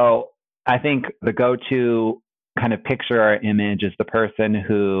 So I think the go-to kind of picture or image is the person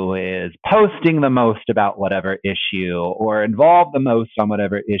who is posting the most about whatever issue, or involved the most on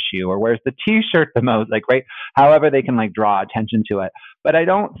whatever issue, or wears the t-shirt the most, like, right? However they can like draw attention to it. But I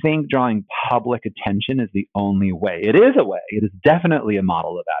don't think drawing public attention is the only way. It is a way. It is definitely a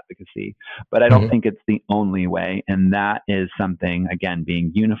model of advocacy, but I don't think it's the only way. And that is something, again,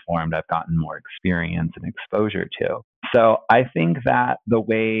 being uniformed, I've gotten more experience and exposure to. So I think that the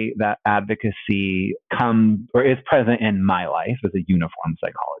way that advocacy comes or is present in my life as a uniformed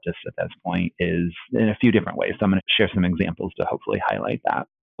psychologist at this point is in a few different ways. So I'm going to share some examples to hopefully highlight that.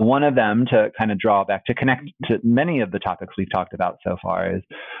 One of them, to kind of draw back, to connect to many of the topics we've talked about so far, is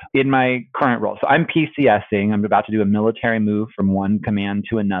in my current role. So I'm PCSing. I'm about to do a military move from one command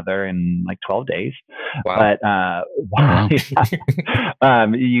to another in like 12 days. Wow.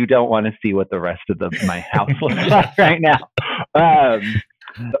 But you don't want to see what the rest of my house looks like right now.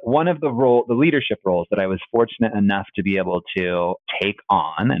 One of the leadership roles that I was fortunate enough to be able to take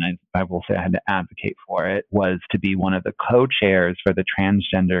on, and I will say I had to advocate for it, was to be one of the co-chairs for the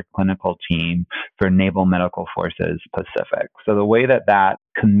transgender clinical team for Naval Medical Forces Pacific. So the way that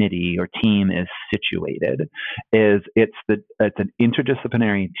committee or team is situated is it's an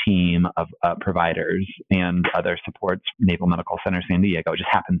interdisciplinary team of providers and other supports. Naval Medical Center San Diego just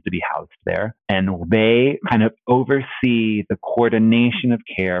happens to be housed there, and they kind of oversee the coordination of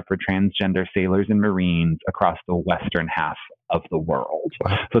care for transgender sailors and Marines across the western half of the world.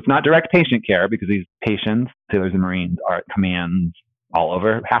 So it's not direct patient care, because these patients, sailors and Marines, are at commands all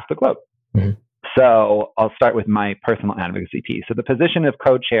over half the globe. So I'll start with my personal advocacy piece. So the position of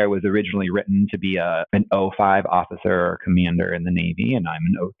co-chair was originally written to be an 05 officer or commander in the Navy, and I'm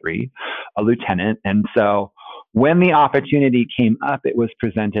an 03, a lieutenant. And so when the opportunity came up, it was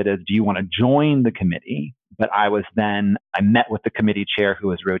presented as, do you want to join the committee? But I met with the committee chair who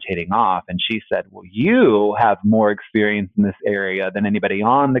was rotating off, and she said, well, you have more experience in this area than anybody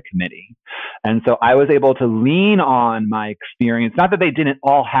on the committee. And so I was able to lean on my experience. Not that they didn't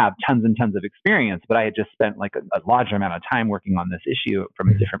all have tons and tons of experience, but I had just spent like a large amount of time working on this issue from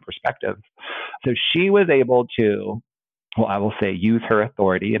a different perspective. So she was able to, well, I will say, use her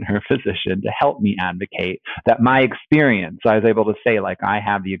authority and her position to help me advocate that my experience. So I was able to say, like, I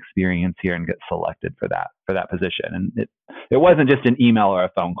have the experience here, and get selected for that position. And it wasn't just an email or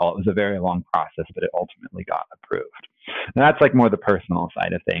a phone call. It was a very long process, but it ultimately got approved. And that's like more the personal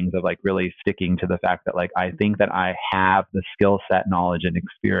side of things, of like really sticking to the fact that like I think that I have the skill set, knowledge, and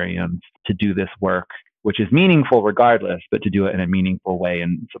experience to do this work, which is meaningful regardless, but to do it in a meaningful way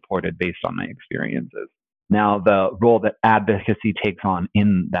and supported based on my experiences. Now, the role that advocacy takes on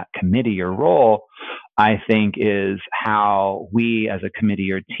in that committee or role, I think, is how we as a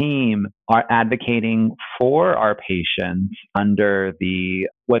committee or team are advocating for our patients under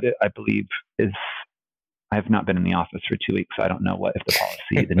what I believe is, I've not been in the office for 2 weeks, so I don't know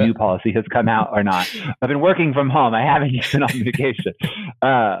if the new policy has come out or not. I've been working from home. I haven't been on vacation.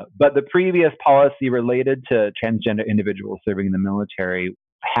 But the previous policy related to transgender individuals serving in the military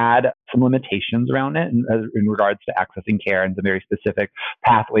had some limitations around it in regards to accessing care and the very specific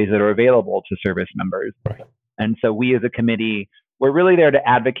pathways that are available to service members. Right. And so we as a committee, we're really there to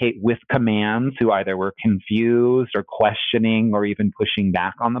advocate with commands who either were confused or questioning or even pushing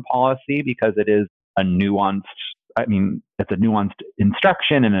back on the policy, because it is it's a nuanced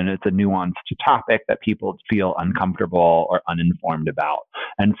instruction, and it's a nuanced topic that people feel uncomfortable or uninformed about.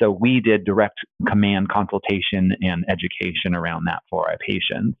 And so we did direct command consultation and education around that for our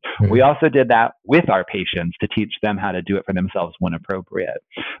patients. Mm-hmm. We also did that with our patients to teach them how to do it for themselves when appropriate.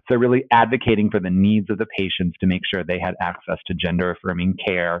 So really advocating for the needs of the patients to make sure they had access to gender affirming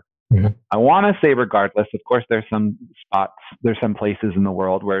care. Mm-hmm. I want to say regardless, of course, there's some places in the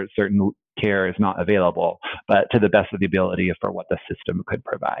world where certain care is not available, but to the best of the ability for what the system could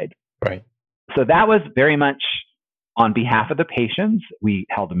provide. Right. So that was very much on behalf of the patients. We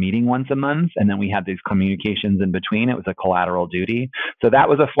held a meeting once a month, and then we had these communications in between. It was a collateral duty. So that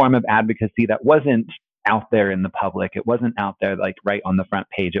was a form of advocacy that wasn't out there in the public. It wasn't out there like right on the front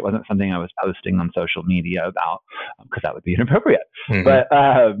page. It wasn't something I was posting on social media about because that would be inappropriate. Mm-hmm. But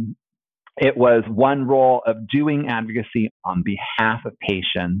it was one role of doing advocacy on behalf of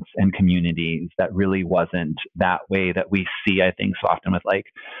patients and communities that really wasn't that way that we see, I think, so often with like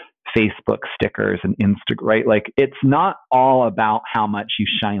Facebook stickers and Instagram, right? Like it's not all about how much you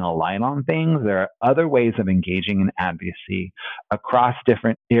shine a light on things. There are other ways of engaging in advocacy across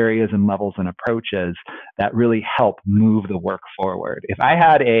different areas and levels and approaches that really help move the work forward. If I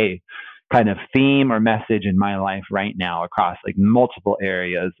had a kind of theme or message in my life right now across like multiple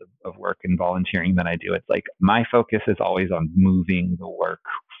areas of work and volunteering that I do, it's like my focus is always on moving the work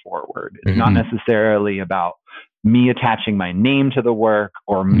forward. It's not necessarily about me attaching my name to the work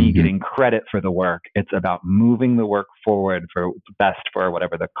or me getting credit for the work. It's about moving the work forward for best for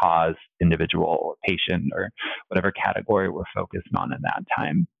whatever the cause, individual or patient or whatever category we're focused on at that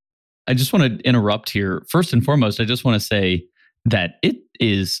time. I just want to interrupt here. First and foremost, I just want to say that it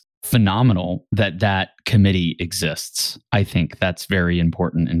is phenomenal that committee exists. I think that's very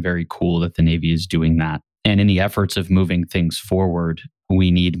important and very cool that the Navy is doing that. And in the efforts of moving things forward,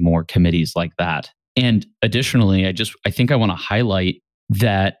 we need more committees like that. And additionally, I think I want to highlight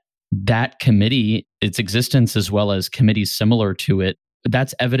that committee, its existence as well as committees similar to it,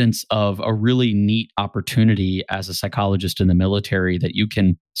 that's evidence of a really neat opportunity as a psychologist in the military that you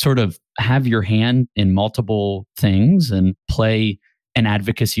can sort of have your hand in multiple things and play an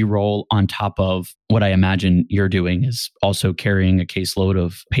advocacy role on top of what I imagine you're doing is also carrying a caseload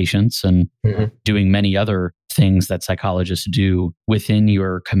of patients and doing many other things that psychologists do within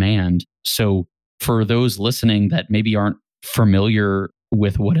your command. So for those listening that maybe aren't familiar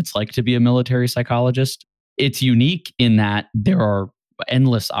with what it's like to be a military psychologist, it's unique in that there are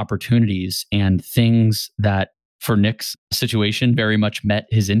endless opportunities and things that for Nick's situation very much met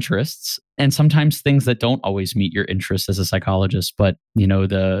his interests, and sometimes things that don't always meet your interests as a psychologist. But,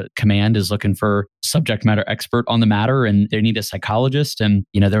 the command is looking for subject matter expert on the matter and they need a psychologist and,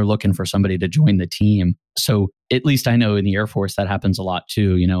 they're looking for somebody to join the team. So at least I know in the Air Force that happens a lot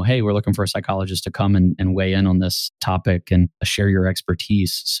too. Hey, we're looking for a psychologist to come and weigh in on this topic and share your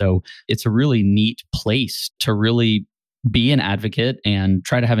expertise. So it's a really neat place to really be an advocate and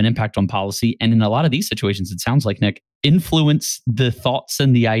try to have an impact on policy. And in a lot of these situations, it sounds like, Nick, influence the thoughts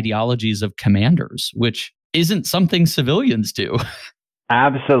and the ideologies of commanders, which isn't something civilians do.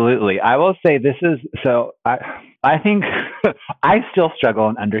 Absolutely. I will say this is, so I think I still struggle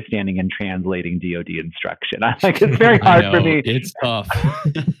in understanding and translating DoD instruction. It's very hard for me. It's tough.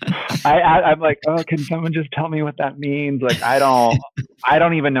 I'm like, can someone just tell me what that means? Like, I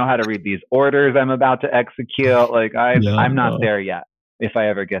don't even know how to read these orders I'm about to execute. Like, I'm not there yet, if I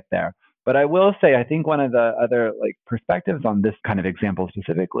ever get there. But I will say, I think one of the other perspectives on this kind of example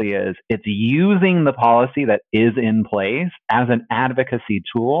specifically is it's using the policy that is in place as an advocacy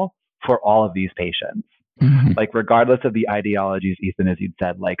tool for all of these patients. Regardless of the ideologies, Ethan, as you'd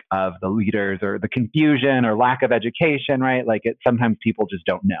said, of the leaders or the confusion or lack of education, right? Sometimes people just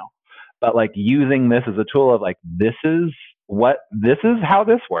don't know. But using this as a tool of this is how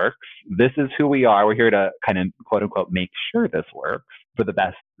this works. This is who we are. We're here to kind of quote unquote make sure this works for the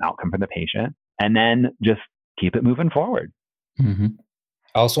best outcome for the patient, and then just keep it moving forward. I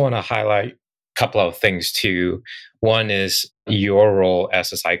also want to highlight a couple of things too. One is your role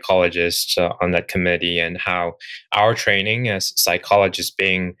as a psychologist on that committee and how our training as psychologists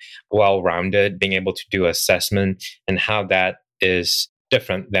being well-rounded, being able to do assessment, and how that is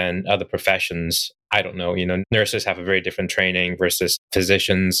different than other professions. I don't know, nurses have a very different training versus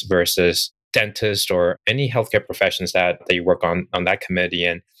physicians versus dentists or any healthcare professions that you work on that committee,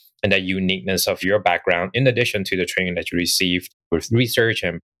 and that uniqueness of your background, in addition to the training that you received with research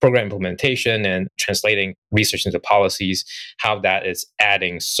and program implementation and translating research into policies, how that is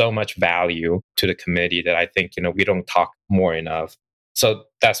adding so much value to the committee that I think, we don't talk more enough. So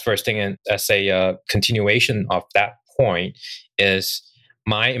that's first thing. And as a continuation of that point is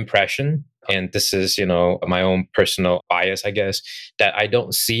my impression, and this is, my own personal bias, I guess, that I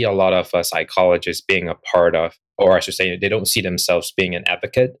don't see a lot of psychologists being a part of or I should say, they don't see themselves being an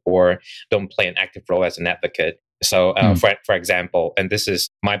advocate or don't play an active role as an advocate. So, for example, and this is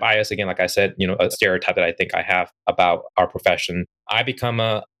my bias again, like I said, a stereotype that I think I have about our profession. I become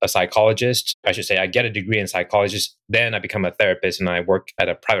a psychologist. I should say I get a degree in psychologist. Then I become a therapist and I work at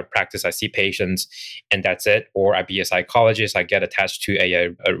a private practice. I see patients and that's it. Or I be a psychologist. I get attached to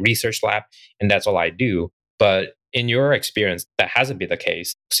a research lab and that's all I do. But in your experience, that hasn't been the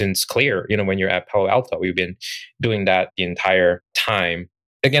case since Clear. When you're at Palo Alto, we've been doing that the entire time.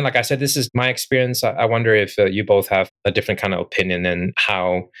 Again, like I said, this is my experience. I wonder if you both have a different kind of opinion and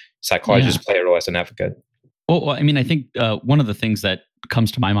how psychologists play a role as an advocate. Well, I mean, I think one of the things that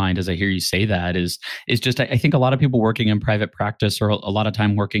comes to my mind as I hear you say that is just, I think a lot of people working in private practice or a lot of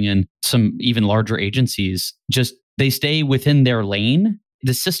time working in some even larger agencies, just they stay within their lane.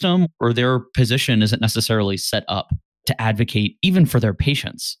 The system or their position isn't necessarily set up to advocate even for their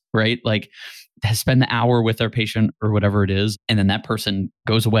patients, right? Like spend the hour with their patient or whatever it is, and then that person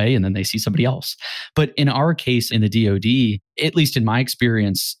goes away and then they see somebody else. But in our case, in the DoD, at least in my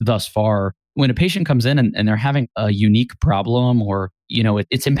experience thus far, when a patient comes in and they're having a unique problem or,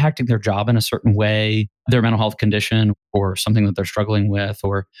 it's impacting their job in a certain way, their mental health condition or something that they're struggling with,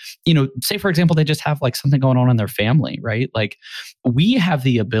 or, say, for example, they just have like something going on in their family, right? Like we have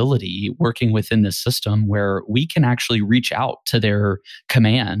the ability working within this system where we can actually reach out to their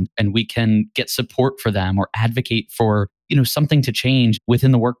command and we can get support for them or advocate for something to change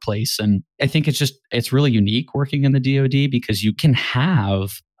within the workplace. And I think it's really unique working in the DoD because you can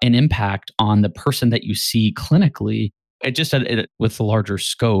have an impact on the person that you see clinically. It just with the larger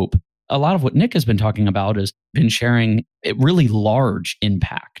scope. A lot of what Nick has been talking about has been sharing a really large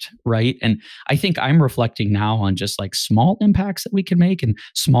impact, right? And I think I'm reflecting now on just like small impacts that we can make and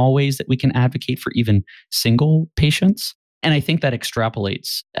small ways that we can advocate for even single patients. And I think that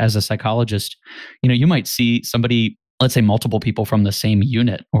extrapolates as a psychologist. You might see somebody, let's say multiple people from the same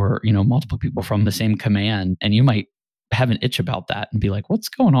unit or, multiple people from the same command, and you might have an itch about that and be like, what's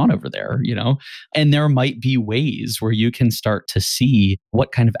going on over there? And there might be ways where you can start to see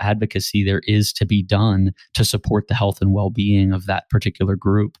what kind of advocacy there is to be done to support the health and well-being of that particular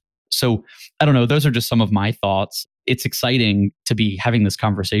group. So I don't know, those are just some of my thoughts. It's exciting to be having this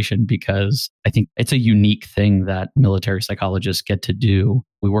conversation because I think it's a unique thing that military psychologists get to do.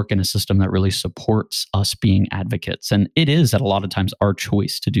 We work in a system that really supports us being advocates. And it is at a lot of times our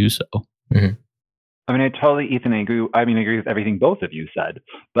choice to do so. Mm-hmm. I mean, Ethan, I agree with everything both of you said,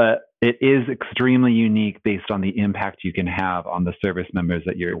 but it is extremely unique based on the impact you can have on the service members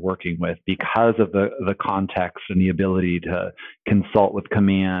that you're working with because of the context and the ability to consult with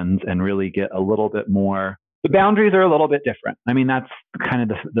commands and really get a little bit more. The boundaries are a little bit different. I mean, that's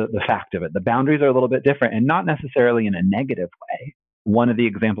kind of the fact of it. The boundaries are a little bit different and not necessarily in a negative way. One of the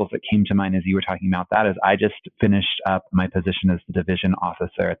examples that came to mind as you were talking about that is I just finished up my position as the division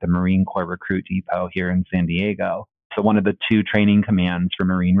officer at the Marine Corps Recruit Depot here in San Diego. So one of the two training commands for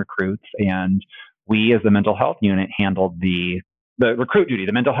Marine recruits. And we as the mental health unit handled the recruit duty,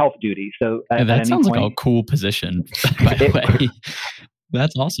 the mental health duty. So that sounds like a cool position, by the way.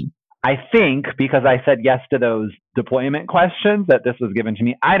 That's awesome. I think because I said yes to those deployment questions that this was given to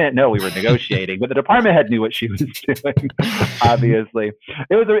me. I didn't know we were negotiating, but the department head knew what she was doing, obviously.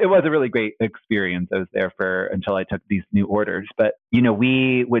 It was a really great experience. I was there until I took these new orders. But,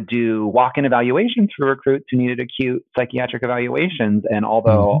 we would do walk-in evaluations for recruits who needed acute psychiatric evaluations. And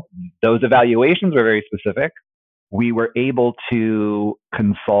although those evaluations were very specific, we were able to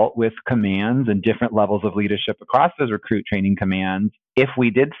consult with commands and different levels of leadership across those recruit training commands if we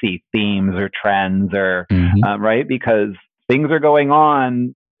did see themes or trends or, right? Because things are going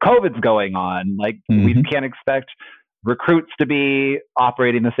on, COVID's going on. Like we can't expect recruits to be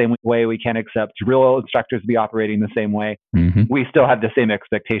operating the same way. We can't accept drill instructors to be operating the same way. We still have the same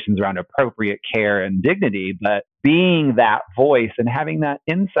expectations around appropriate care and dignity, but being that voice and having that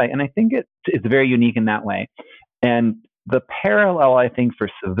insight, and I think it's very unique in that way. And the parallel, I think, for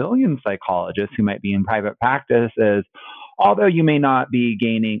civilian psychologists who might be in private practice is, although you may not be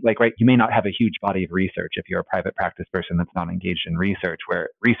gaining, you may not have a huge body of research if you're a private practice person that's not engaged in research, where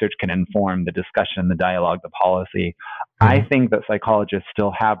research can inform the discussion, the dialogue, the policy. I think that psychologists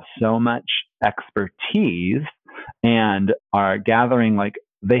still have so much expertise and are gathering,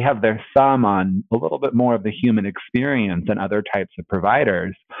 they have their thumb on a little bit more of the human experience than other types of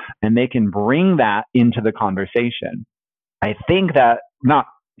providers, and they can bring that into the conversation. I think that not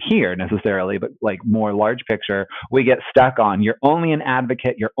here necessarily, but more large picture, we get stuck on you're only an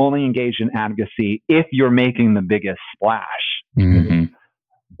advocate, you're only engaged in advocacy if you're making the biggest splash.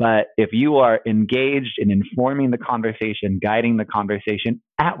 But if you are engaged in informing the conversation, guiding the conversation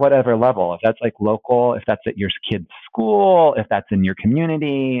at whatever level, if that's like local, if that's at your kid's school, if that's in your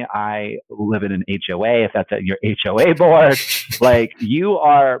community, I live in an HOA, if that's at your HOA board, like you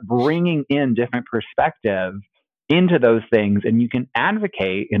are bringing in different perspectives into those things, and you can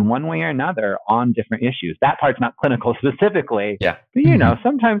advocate in one way or another on different issues. That part's not clinical specifically, Yeah. but you know,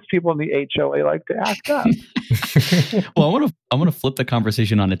 sometimes people in the HOA like to act up. Well, I want to flip the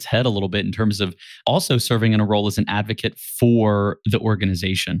conversation on its head a little bit in terms of also serving in a role as an advocate for the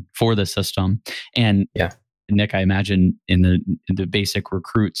organization, for the system. And Nick, I imagine in the basic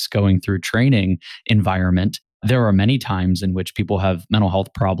recruits going through training environment, there are many times in which people have mental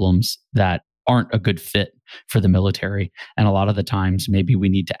health problems that aren't a good fit for the military. And a lot of the times, maybe we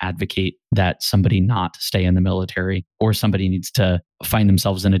need to advocate that somebody not stay in the military, or somebody needs to find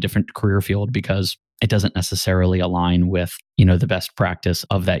themselves in a different career field because it doesn't necessarily align with, you know, the best practice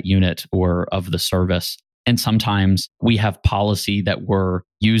of that unit or of the service. And sometimes we have policy that we're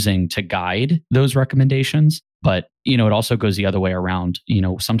using to guide those recommendations. But, you know, it also goes the other way around. You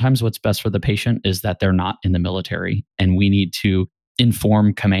know, sometimes what's best for the patient is that they're not in the military, and we need to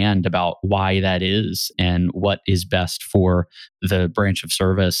inform command about why that is and what is best for the branch of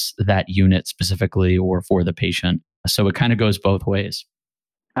service, that unit specifically, or for the patient. So it kind of goes both ways.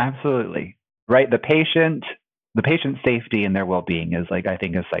 Absolutely. Right. The patient's safety and their well-being is, like, I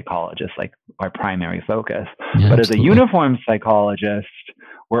think as psychologists, like our primary focus. Yeah, but absolutely. As a uniformed psychologist,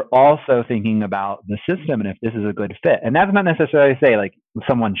 we're also thinking about the system and if this is a good fit. And that's not necessarily to say like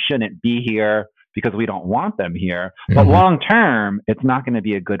someone shouldn't be here because we don't want them here. But long term, it's not going to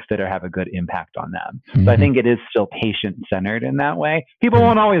be a good fit or have a good impact on them. So I think it is still patient-centered in that way. People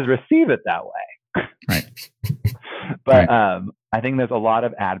won't always receive it that way. Right. But I think there's a lot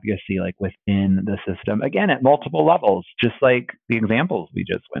of advocacy like within the system, again, at multiple levels, just like the examples we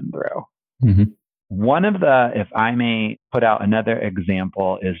just went through. One of the, if I may put out another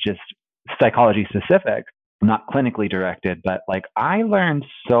example, is just psychology specific, not clinically directed, but like I learned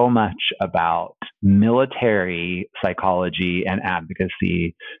so much about military psychology and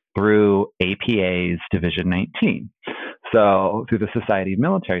advocacy through APA's Division 19. So through the Society of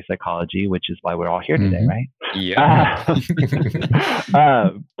Military Psychology, which is why we're all here today, right? Yeah.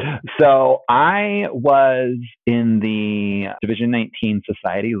 So I was in the Division 19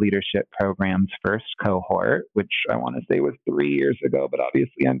 Society Leadership Program's first cohort, which I want to say was 3 years ago, but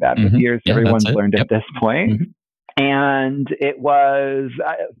obviously I'm bad with years. Yeah, everyone's learned at this point. And it was,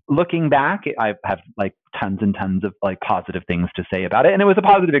 looking back, I have like tons and tons of like positive things to say about it. And it was a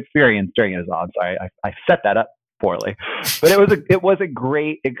positive experience during it as well. I'm sorry, I set that up poorly, but it was a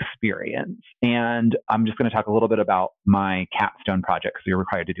great experience. And I'm just going to talk a little bit about my capstone project, because you're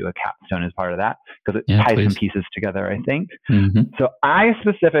required to do a capstone as part of that, because it ties some pieces together, I think. So I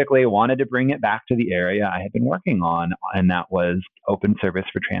specifically wanted to bring it back to the area I had been working on, and that was open service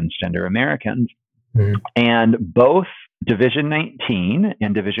for transgender Americans. And both Division 19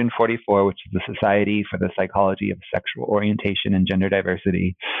 and Division 44, which is the Society for the Psychology of Sexual Orientation and Gender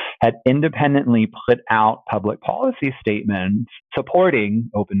Diversity, had independently put out public policy statements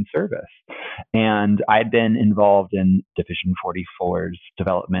supporting open service. And I'd been involved in Division 44's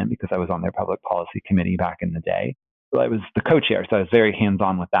development because I was on their public policy committee back in the day. I was the co-chair, so I was very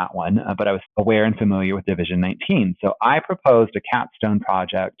hands-on with that one, but I was aware and familiar with Division 19. So I proposed a capstone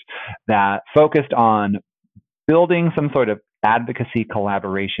project that focused on building some sort of advocacy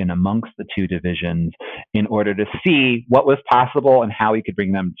collaboration amongst the two divisions in order to see what was possible and how we could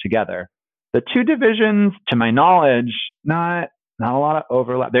bring them together. The two divisions, to my knowledge, not a lot of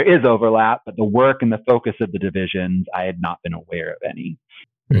overlap. There is overlap, but the work and the focus of the divisions, I had not been aware of any.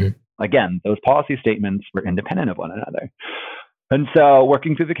 Again, those policy statements were independent of one another. And so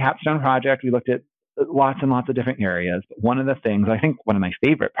working through the capstone project, we looked at lots and lots of different areas. But one of the things, I think one of my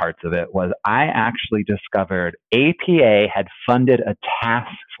favorite parts of it, was I actually discovered APA had funded a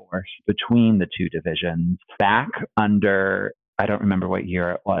task force between the two divisions back under, I don't remember what year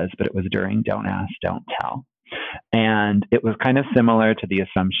it was, but it was during Don't Ask, Don't Tell. And it was kind of similar to the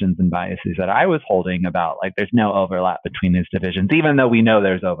assumptions and biases that I was holding about, like, there's no overlap between these divisions, even though we know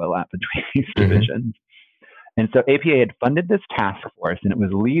there's overlap between these divisions. And so APA had funded this task force, and it was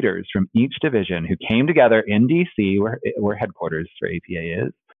leaders from each division who came together in DC, where headquarters for APA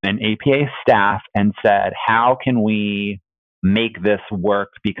is, and APA staff, and said, how can we make this work?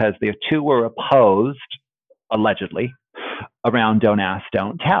 Because the two were opposed, allegedly, around Don't Ask,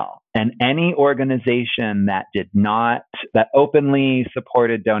 Don't Tell. And any organization that openly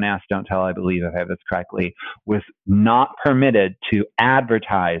supported Don't Ask, Don't Tell, I believe, if I have this correctly, was not permitted to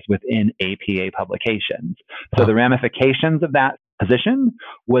advertise within APA publications. So the ramifications of that position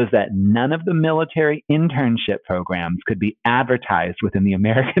was that none of the military internship programs could be advertised within the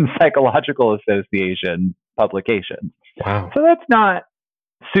American Psychological Association publications. Wow. So that's not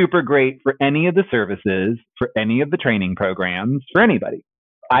super great for any of the services, for any of the training programs, for anybody.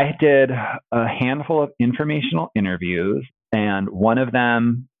 I did a handful of informational interviews, and one of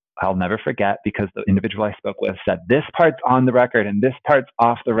them I'll never forget because the individual I spoke with said, this part's on the record and this part's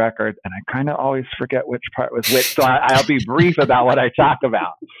off the record. And I kind of always forget which part was which. So I'll be brief about what I talk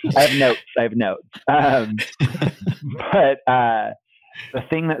about. I have notes. But the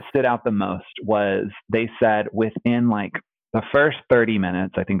thing that stood out the most was they said within like the first 30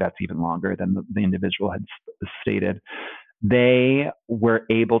 minutes, I think that's even longer than the individual had stated, they were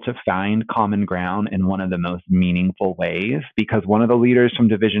able to find common ground in one of the most meaningful ways, because one of the leaders from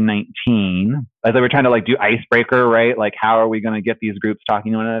Division 19, as they were trying to like do icebreaker, right? Like, how are we going to get these groups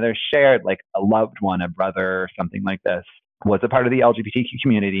talking to one another? Shared like a loved one, a brother, or something like this, was a part of the LGBTQ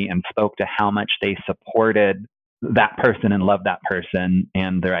community and spoke to how much they supported that person and loved that person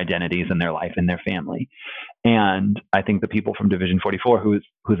and their identities and their life and their family. And I think the people from Division 44 who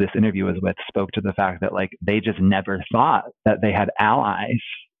this interview was with spoke to the fact that like they just never thought that they had allies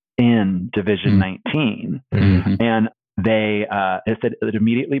in Division 19. Mm-hmm. And they it said it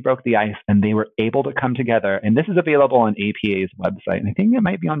immediately broke the ice and they were able to come together. And this is available on APA's website. And I think it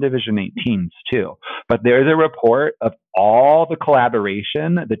might be on Division 18's too. But there's a report of all the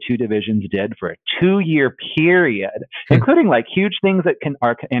collaboration the two divisions did for a 2-year period, including like huge things that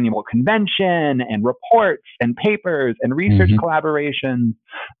our annual convention and reports and papers and research collaborations.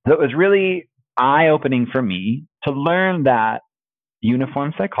 So it was really eye-opening for me to learn that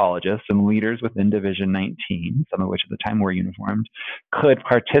uniformed psychologists and leaders within Division 19, some of which at the time were uniformed, could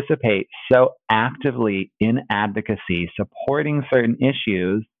participate so actively in advocacy, supporting certain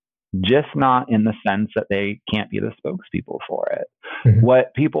issues, just not in the sense that they can't be the spokespeople for it.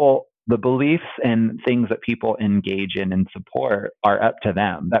 Mm-hmm. The beliefs and things that people engage in and support are up to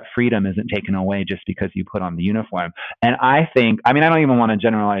them. That freedom isn't taken away just because you put on the uniform. And I don't even want to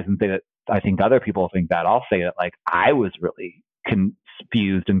generalize and say that I think other people think that. I'll say that like I was really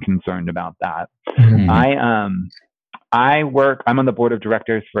confused and concerned about that. Mm-hmm. I'm on the board of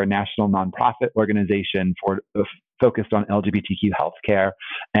directors for a national nonprofit organization focused on LGBTQ healthcare,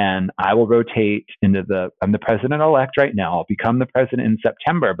 and I will rotate I'm the president-elect right now. I'll become the president in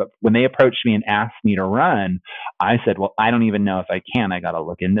September, but when they approached me and asked me to run, I said, well, I don't even know if I can. I got to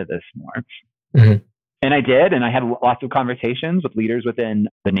look into this more. Mm-hmm. And I did, and I had lots of conversations with leaders within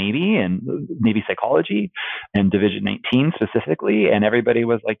the Navy and Navy psychology and Division 19 specifically, and everybody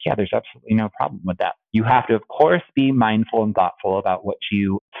was like, yeah, there's absolutely no problem with that. You have to, of course, be mindful and thoughtful about what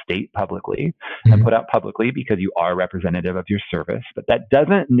you state publicly and put out publicly because you are representative of your service, but that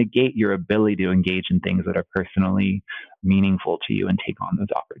doesn't negate your ability to engage in things that are personally meaningful to you and take on those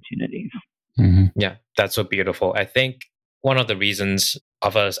opportunities. Mm-hmm. Yeah, that's so beautiful. I think one of the reasons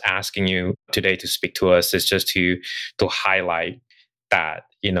of us asking you today to speak to us is just to highlight that,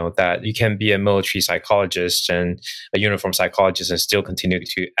 that you can be a military psychologist and a uniformed psychologist and still continue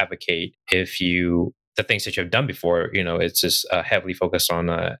to advocate if the things that you've done before, it's just heavily focused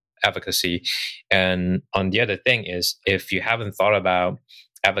on advocacy. And on the other thing is, if you haven't thought about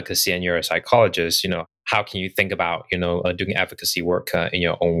advocacy and you're a psychologist, how can you think about, doing advocacy work in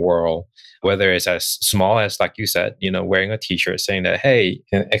your own world, whether it's as small as, like you said, wearing a t-shirt saying that, hey,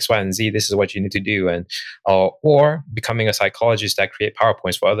 X, Y, and Z, this is what you need to do. And, or becoming a psychologist that create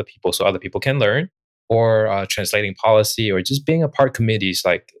PowerPoints for other people so other people can learn, or translating policy, or just being a part of committees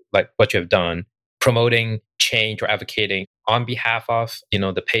like what you have done, promoting change or advocating on behalf of,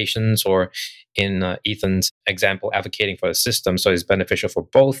 the patients, or in Ethan's example, advocating for the system. So it's beneficial for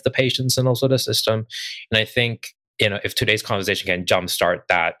both the patients and also the system. And I think, if today's conversation can jumpstart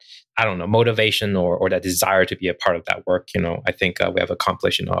that, motivation or that desire to be a part of that work, I think we have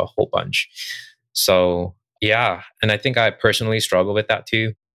accomplished, a whole bunch. So, yeah. And I think I personally struggle with that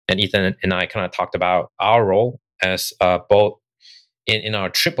too. And Ethan and I kind of talked about our role as both in our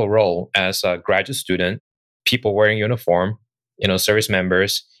triple role as a graduate student, people wearing uniform, service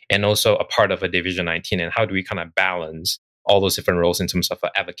members, and also a part of a Division 19, and how do we kind of balance all those different roles in terms of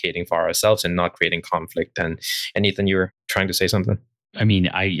advocating for ourselves and not creating conflict. And Ethan, you were trying to say something? I mean,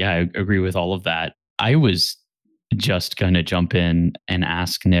 I agree with all of that. I was just going to jump in and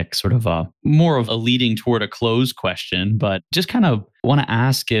ask Nick sort of more of a leading toward a close question, but just kind of want to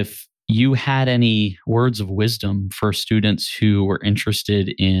ask if you had any words of wisdom for students who were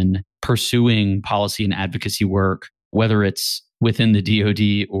interested in pursuing policy and advocacy work, whether it's within the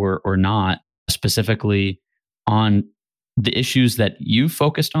DoD or not, specifically on the issues that you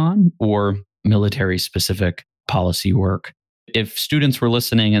focused on or military-specific policy work. If students were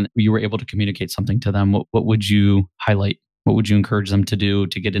listening and you were able to communicate something to them, what would you highlight? What would you encourage them to do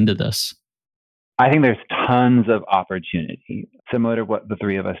to get into this? I think there's tons of opportunity. Similar to what the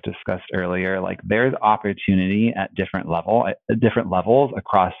three of us discussed earlier, like there's opportunity at different levels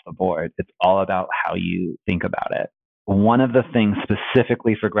across the board. It's all about how you think about it. One of the things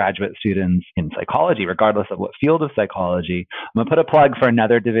specifically for graduate students in psychology, regardless of what field of psychology, I'm going to put a plug for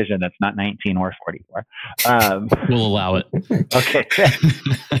another division that's not 19 or 44. We'll allow it. Okay.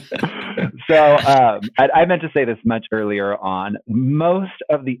 So I meant to say this much earlier on. Most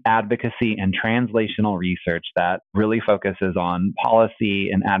of the advocacy and translational research that really focuses on policy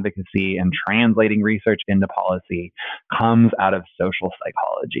and advocacy and translating research into policy comes out of social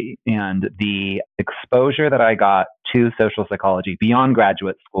psychology. And the exposure that I got to social psychology beyond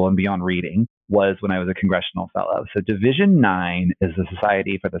graduate school and beyond reading was when I was a congressional fellow. So Division 9 is the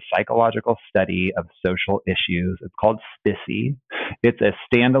Society for the Psychological Study of Social Issues. It's called SPISSY. It's a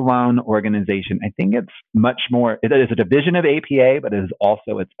standalone organization. I think it's much more, it is a division of APA, but it is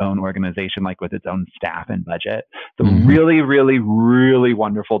also its own organization, like with its own staff and budget. It's a really, really, really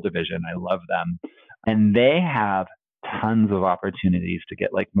wonderful division. I love them. And they have tons of opportunities to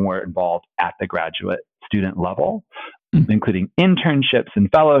get like more involved at the graduate student level, including internships and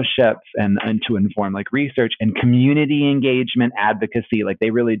fellowships and to inform like research and community engagement advocacy. Like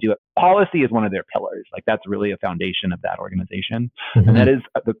they really do it. Policy is one of their pillars. Like that's really a foundation of that organization. And that is,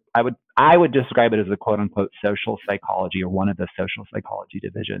 I would describe it as a quote unquote social psychology or one of the social psychology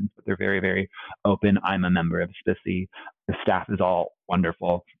divisions, but they're very, very open. I'm a member of SPISSY. The staff is all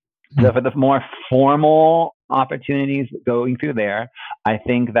wonderful. So for the more formal opportunities going through there, I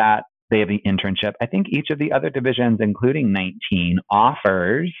think that they have the internship. I think each of the other divisions, including 19,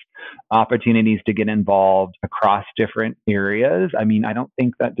 offers opportunities to get involved across different areas. I mean, I don't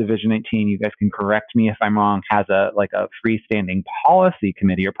think that Division 19, you guys can correct me if I'm wrong, has a freestanding policy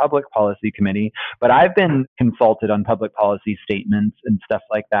committee or public policy committee, but I've been consulted on public policy statements and stuff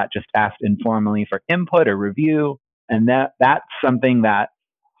like that, just asked informally for input or review. And that's something that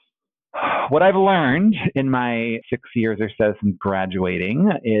what I've learned in my 6 years or so since graduating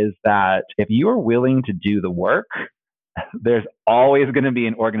is that if you are willing to do the work, there's always going to be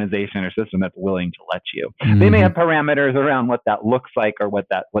an organization or system that's willing to let you. They may have parameters around what that looks like or what's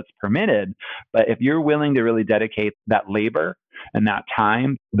permitted, but if you're willing to really dedicate that labor and that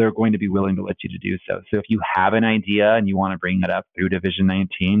time, they're going to be willing to let you to do so. So if you have an idea and you want to bring it up through Division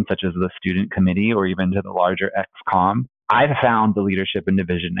 19, such as the student committee or even to the larger XCOM, I've found the leadership in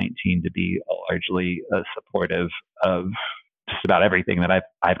Division 19 to be largely supportive of just about everything that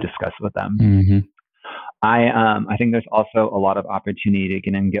I've discussed with them. I think there's also a lot of opportunity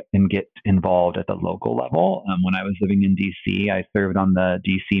to get involved at the local level. When I was living in DC, I served on the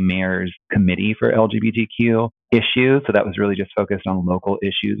DC Mayor's Committee for LGBTQ issues. So that was really just focused on local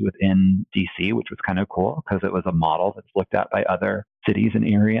issues within DC, which was kind of cool because it was a model that's looked at by other cities and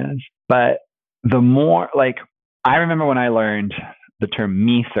areas. But the more like, I remember when I learned the term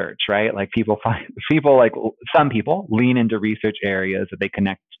me search, right? Like some people lean into research areas that they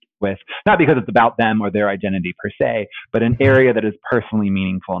connect with, not because it's about them or their identity per se, but an area that is personally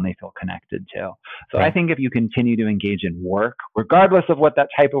meaningful and they feel connected to. So I think if you continue to engage in work, regardless of what that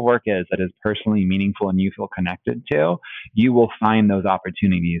type of work is, that is personally meaningful and you feel connected to, you will find those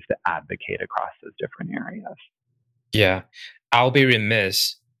opportunities to advocate across those different areas. Yeah, I'll be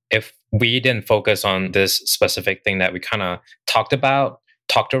remiss if we didn't focus on this specific thing that we kind of talked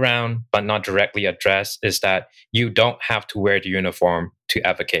around, but not directly addressed, is that you don't have to wear the uniform to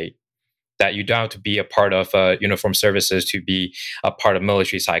advocate, that you don't have to be a part of uniformed services to be a part of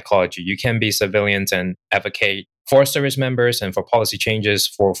military psychology. You can be civilians and advocate for service members and for policy changes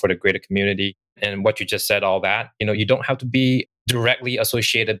for the greater community. And what you just said, all that, you don't have to be directly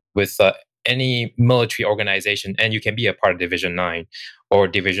associated with any military organization, and you can be a part of Division 9 or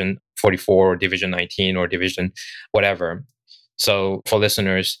Division 44 or Division 19 or Division whatever. So for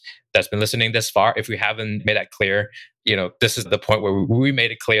listeners that's been listening this far, if we haven't made that clear, this is the point where we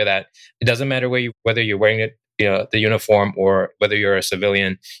made it clear that it doesn't matter whether you're wearing it, the uniform or whether you're a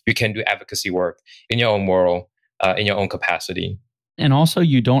civilian, you can do advocacy work in your own world, in your own capacity. And also,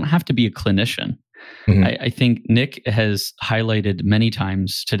 you don't have to be a clinician. I think Nick has highlighted many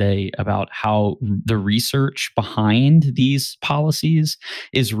times today about how the research behind these policies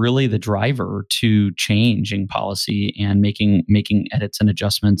is really the driver to changing policy and making edits and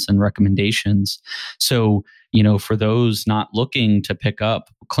adjustments and recommendations. So, for those not looking to pick up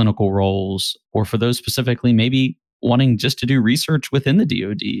clinical roles, or for those specifically maybe wanting just to do research within the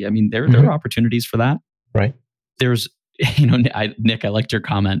DoD, I mean, there are opportunities for that. Right. There's Nick, I liked your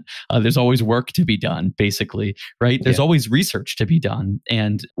comment. There's always work to be done, basically, right? There's always research to be done.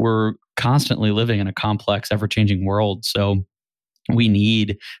 And we're constantly living in a complex, ever-changing world. So we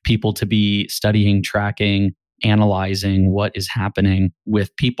need people to be studying, tracking, analyzing what is happening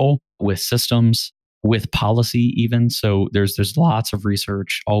with people, with systems, with policy even. So there's lots of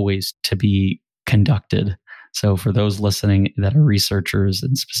research always to be conducted. So for those listening that are researchers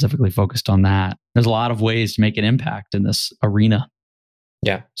and specifically focused on that, there's a lot of ways to make an impact in this arena.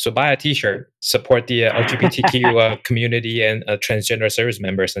 Yeah. So buy a t-shirt, support the LGBTQ community and transgender service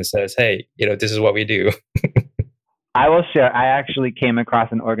members and says, hey, this is what we do. I will share. I actually came across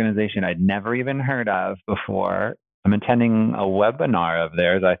an organization I'd never even heard of before. I'm attending a webinar of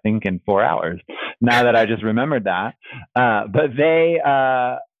theirs, I think, in 4 hours. Now that I just remembered that. But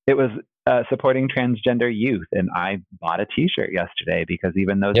it was supporting transgender youth. And I bought a t-shirt yesterday because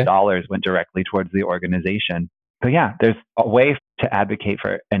even those dollars went directly towards the organization. So yeah, there's a way to advocate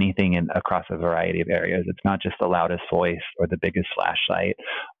for anything across a variety of areas. It's not just the loudest voice or the biggest flashlight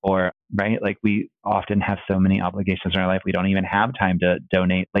or, right? Like we often have so many obligations in our life, we don't even have time to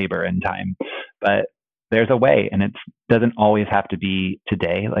donate labor and time. But there's a way, and it doesn't always have to be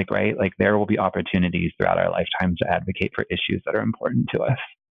today, right? Like there will be opportunities throughout our lifetimes to advocate for issues that are important to us.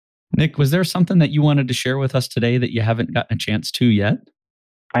 Nick, was there something that you wanted to share with us today that you haven't gotten a chance to yet?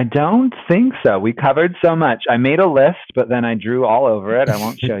 I don't think so. We covered so much. I made a list, but then I drew all over it. I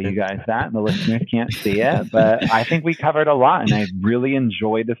won't show you guys that, and the listeners can't see it. But I think we covered a lot, and I really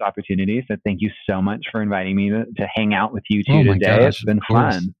enjoyed this opportunity. So thank you so much for inviting me to hang out with you two today. Gosh, it's been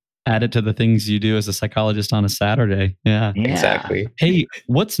fun. Add it to the things you do as a psychologist on a Saturday. Yeah, exactly. Hey,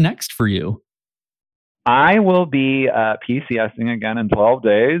 what's next for you? I will be PCSing again in 12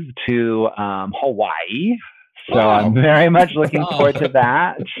 days to Hawaii. So I'm very much looking forward to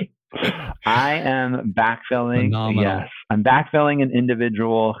that. I am backfilling. Phenomenal. Yes, I'm backfilling an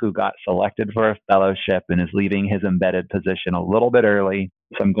individual who got selected for a fellowship and is leaving his embedded position a little bit early.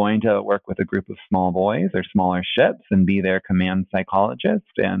 So I'm going to work with a group of small boys or smaller ships and be their command psychologist.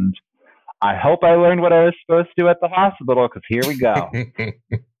 And I hope I learned what I was supposed to at the hospital, because here we go.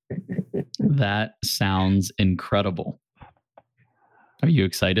 That sounds incredible. Are you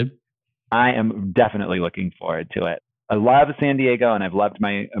excited? I am definitely looking forward to it. I love San Diego, and I've loved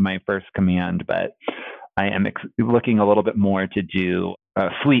my first command, but I am looking a little bit more to do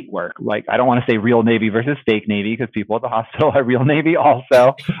fleet work. Like, I don't want to say real Navy versus fake Navy, because people at the hospital are real Navy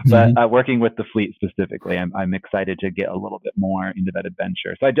also, but working with the fleet specifically, I'm excited to get a little bit more into that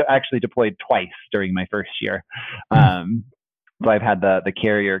adventure. So I actually deployed twice during my first year. So I've had the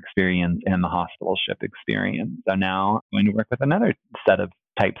carrier experience and the hospital ship experience. So now I'm going to work with another set of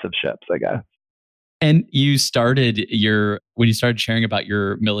types of ships, I guess. And you started when you started sharing about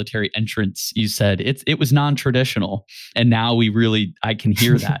your military entrance, you said it was non-traditional. And now I can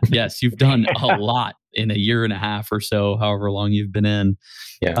hear that. Yes, you've done a lot in a year and a half or so, however long you've been in.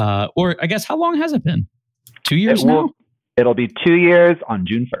 Yeah. Or I guess, how long has it been? 2 years now? It'll be 2 years on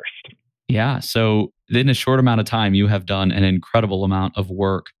June 1st. Yeah. So in a short amount of time, you have done an incredible amount of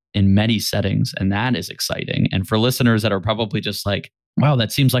work in many settings. And that is exciting. And for listeners that are probably just like, wow,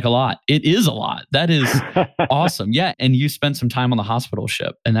 that seems like a lot. It is a lot. That is awesome. Yeah. And you spent some time on the hospital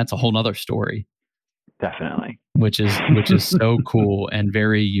ship, and that's a whole nother story. Definitely. Which is so cool and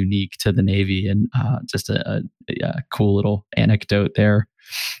very unique to the Navy, and just a cool little anecdote there.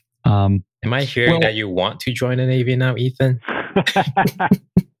 Am I hearing that you want to join the Navy now, Ethan?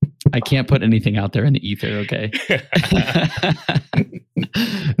 I can't put anything out there in the ether, okay?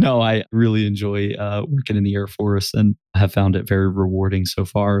 No, I really enjoy working in the Air Force and have found it very rewarding so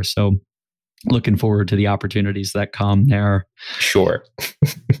far. So looking forward to the opportunities that come there. Sure.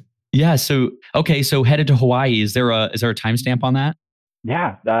 Yeah. So, okay. So headed to Hawaii. Is there a timestamp on that?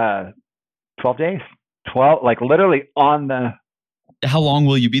 Yeah. 12 days. 12, like literally on the... How long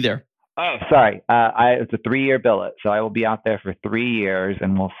will you be there? Oh, sorry. It's a 3-year billet. So I will be out there for 3 years,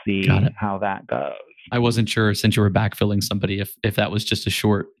 and we'll see how that goes. I wasn't sure, since you were backfilling somebody, if that was just a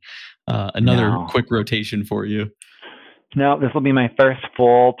short, quick rotation for you. No, this will be my first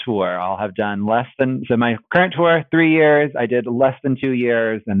full tour. I'll have done so my current tour, 3 years. I did less than 2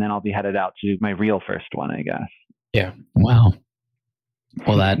 years, and then I'll be headed out to my real first one, I guess. Yeah. Wow.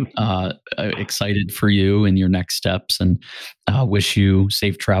 Well, that excited for you and your next steps, and wish you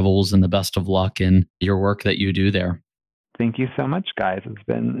safe travels and the best of luck in your work that you do there. Thank you so much, guys. It's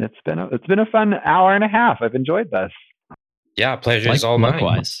been a fun hour and a half. I've enjoyed this. Yeah, pleasure is all mine.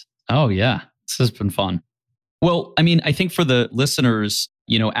 Likewise. Oh yeah, this has been fun. Well, I mean, I think for the listeners,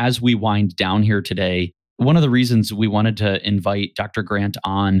 as we wind down here today, one of the reasons we wanted to invite Dr. Grant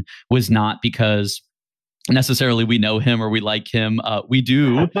on was not because necessarily we know him or we like him. We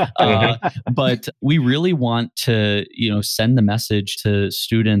do, but we really want to, send the message to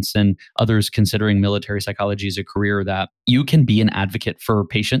students and others considering military psychology as a career that you can be an advocate for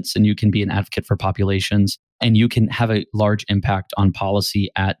patients and you can be an advocate for populations and you can have a large impact on policy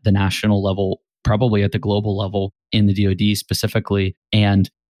at the national level, probably at the global level in the DoD specifically. And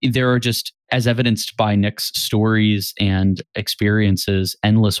there are just, as evidenced by Nick's stories and experiences,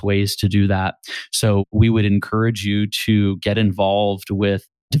 endless ways to do that. So we would encourage you to get involved with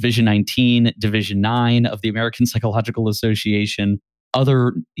Division 19, Division 9 of the American Psychological Association,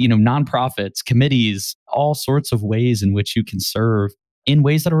 other, nonprofits, committees, all sorts of ways in which you can serve in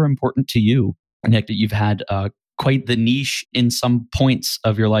ways that are important to you. Nick, that you've had quite the niche in some points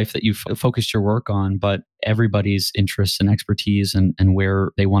of your life that you've focused your work on, but everybody's interests and expertise and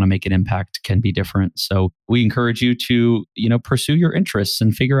where they want to make an impact can be different. So we encourage you to, pursue your interests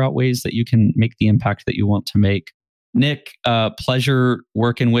and figure out ways that you can make the impact that you want to make. Nick, pleasure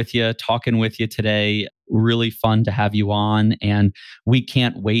working with you, talking with you today. Really fun to have you on. And we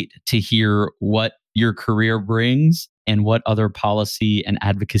can't wait to hear what your career brings and what other policy and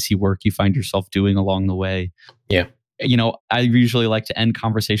advocacy work you find yourself doing along the way. Yeah. I usually like to end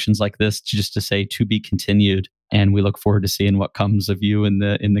conversations like this just to say to be continued. And we look forward to seeing what comes of you in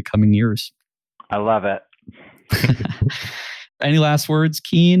the coming years. I love it. Any last words,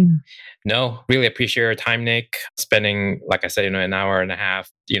 Keen? No, really appreciate your time, Nick. Spending, like I said, an hour and a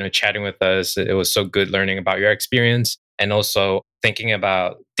half, chatting with us. It was so good learning about your experience and also thinking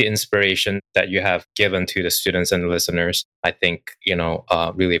about the inspiration that you have given to the students and the listeners. I think,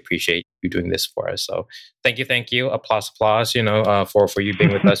 really appreciate you doing this for us. So thank you. Applause, for you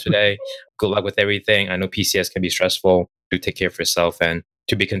being with us today. Good luck with everything. I know PCS can be stressful. Do take care of yourself and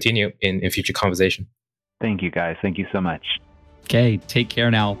to be continued in future conversation. Thank you, guys. Thank you so much. Okay, take care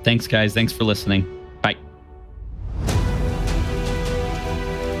now. Thanks, guys. Thanks for listening. Bye.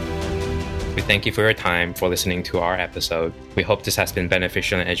 We thank you for your time for listening to our episode. We hope this has been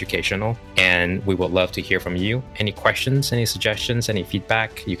beneficial and educational, and we would love to hear from you. Any questions, any suggestions, any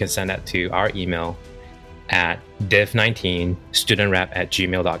feedback, you can send that to our email at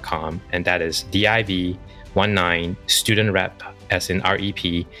div19studentrep@gmail.com, and that is div19studentrep, as in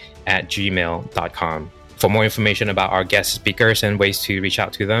REP, @gmail.com. For more information about our guest speakers and ways to reach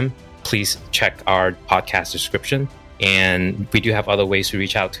out to them, please check our podcast description. And we do have other ways to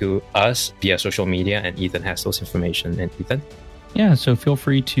reach out to us via social media, and Ethan has those information. And Ethan? Yeah, so feel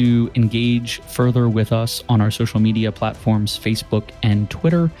free to engage further with us on our social media platforms, Facebook and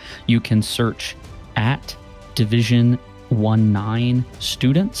Twitter. You can search at Division 19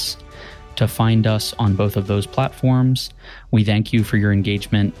 Students to find us on both of those platforms. We thank you for your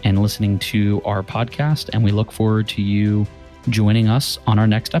engagement and listening to our podcast, and we look forward to you joining us on our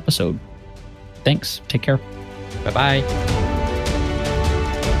next episode. Thanks. Take care. Bye-bye.